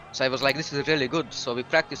 So I was like, this is really good. So we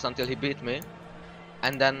practiced until he beat me.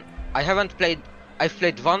 And then I've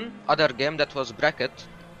played one other game that was bracket,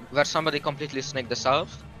 where somebody completely snaked us out,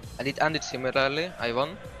 and it ended similarly. I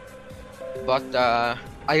won. But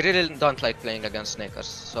I really don't like playing against snakers.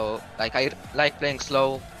 So like I like playing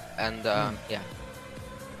slow, and yeah.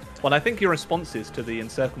 Well, I think your responses to the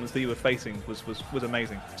encirclements that you were facing was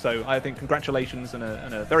amazing. So I think congratulations and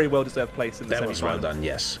a very well-deserved place in the semi-finals. That was well done,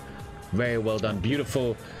 yes. Very well done.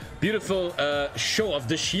 Beautiful show of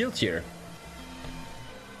the shield here.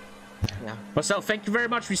 Yeah. Marcel, thank you very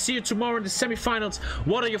much. We see you tomorrow in the semi-finals.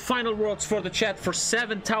 What are your final words for the chat for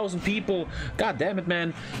 7,000 people? God damn it,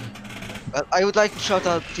 man. Well, I would like to shout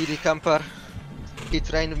out TD Camper. He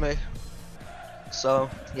trained me. So,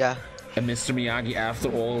 yeah. And Mr. Miyagi,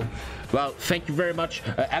 after all. Well, thank you very much.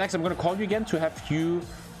 Alex, I'm going to call you again to have you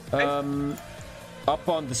up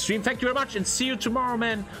on the stream. Thank you very much, and see you tomorrow,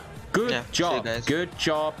 man. Good job. Good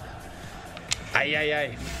job.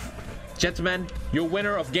 Aye. Gentlemen, your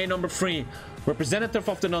winner of game number 3, representative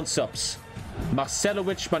of the non-subs,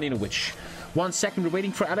 Marcelovic Maninovic. 1 second, we're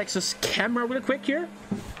waiting for Alex's camera real quick here.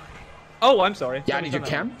 Oh, I'm sorry. Yeah, I need your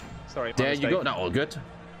cam. Sorry. There you go. Now, all good.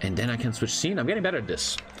 And then I can switch scene. I'm getting better at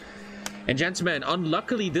this. And gentlemen,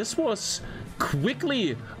 unluckily, this was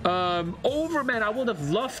quickly over, man. I would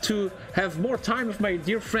have loved to have more time with my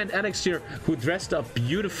dear friend Alex here, who dressed up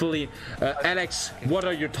beautifully. Alex, what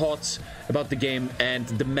are your thoughts about the game and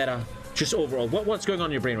the meta, just overall? What's going on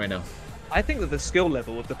in your brain right now? I think that the skill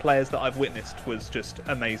level of the players that I've witnessed was just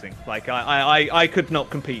amazing. Like I could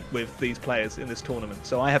not compete with these players in this tournament.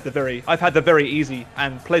 So I've had the very easy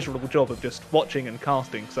and pleasurable job of just watching and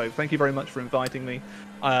casting. So thank you very much for inviting me.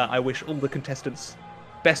 I wish all the contestants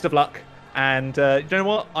best of luck. And you know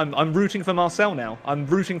what? I'm rooting for Marcel now. I'm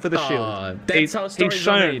rooting for the shield. That's how stories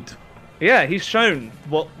are made. Yeah, he's shown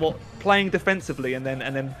what playing defensively and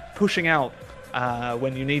then pushing out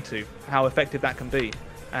when you need to, how effective that can be.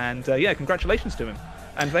 And yeah, congratulations to him.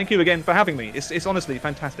 And thank you again for having me. It's honestly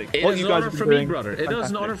fantastic. It is an honor for me, brother. It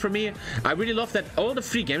is an honor for me. I really love that all the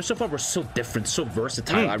 3 games so far were so different, so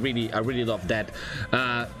versatile. I really love that.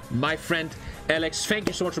 My friend Alex, thank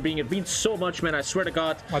you so much for being here. It means so much, man. I swear to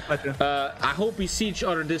God. My pleasure. I hope we see each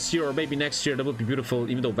other this year or maybe next year. That would be beautiful,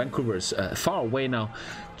 even though Vancouver is far away now.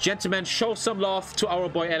 Gentlemen, show some love to our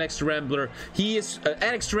boy Alex the Rambler. He is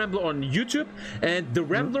Alex the Rambler on YouTube, and the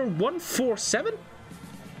Rambler 147?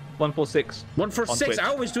 146. 146. I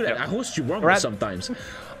always do that. I host you wrong sometimes.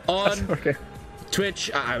 On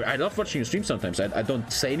Twitch, I love watching you stream sometimes. I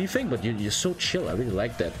don't say anything, but you're so chill. I really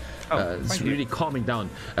like that. It's really calming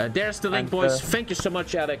down. There's the link, boys. Thank you so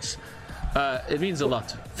much, Alex. It means a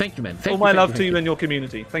lot. Thank you, man. All my love to you and your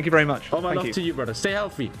community. Thank you very much. All my love to you, brother. Stay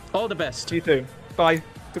healthy. All the best. You too. Bye.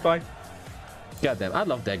 Goodbye. Goddamn, I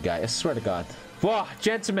love that guy. I swear to God. Wow,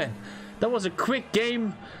 gentlemen, that was a quick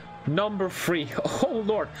game. Number 3. Oh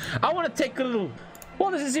Lord, I want to take a little.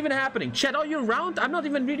 What is this even happening? Chat, are you around? I'm not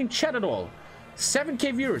even reading chat at all.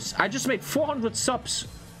 7K viewers. I just made 400 subs.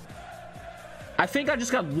 I think I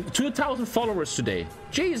just got 2,000 followers today.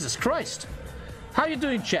 Jesus Christ. How you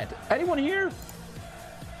doing, chat? Anyone here?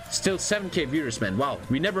 Still 7K viewers, man. Wow.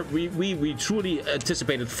 We truly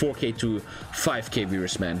anticipated 4K to 5K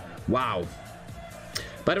viewers, man. Wow.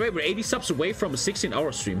 By the way, we're 80 subs away from a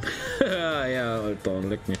 16-hour stream. Yeah, don't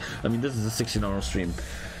lick me. I mean, this is a 16-hour stream.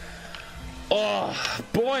 Oh,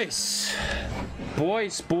 boys.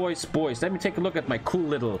 Let me take a look at my cool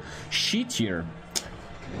little sheet here.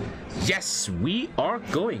 Yes, we are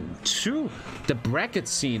going to the bracket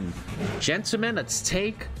scene. Gentlemen, let's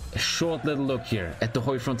take a short little look here at the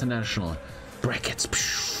HOI4 International. Brackets.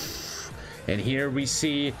 And here we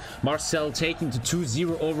see Marcel taking the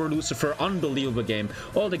 2-0 over Lucifer. Unbelievable game.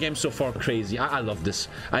 All the games so far crazy. I love this.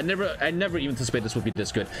 I never even anticipated this would be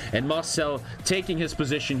this good. And Marcel taking his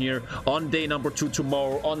position here on day number 2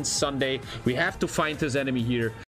 tomorrow on Sunday. We have to find his enemy here.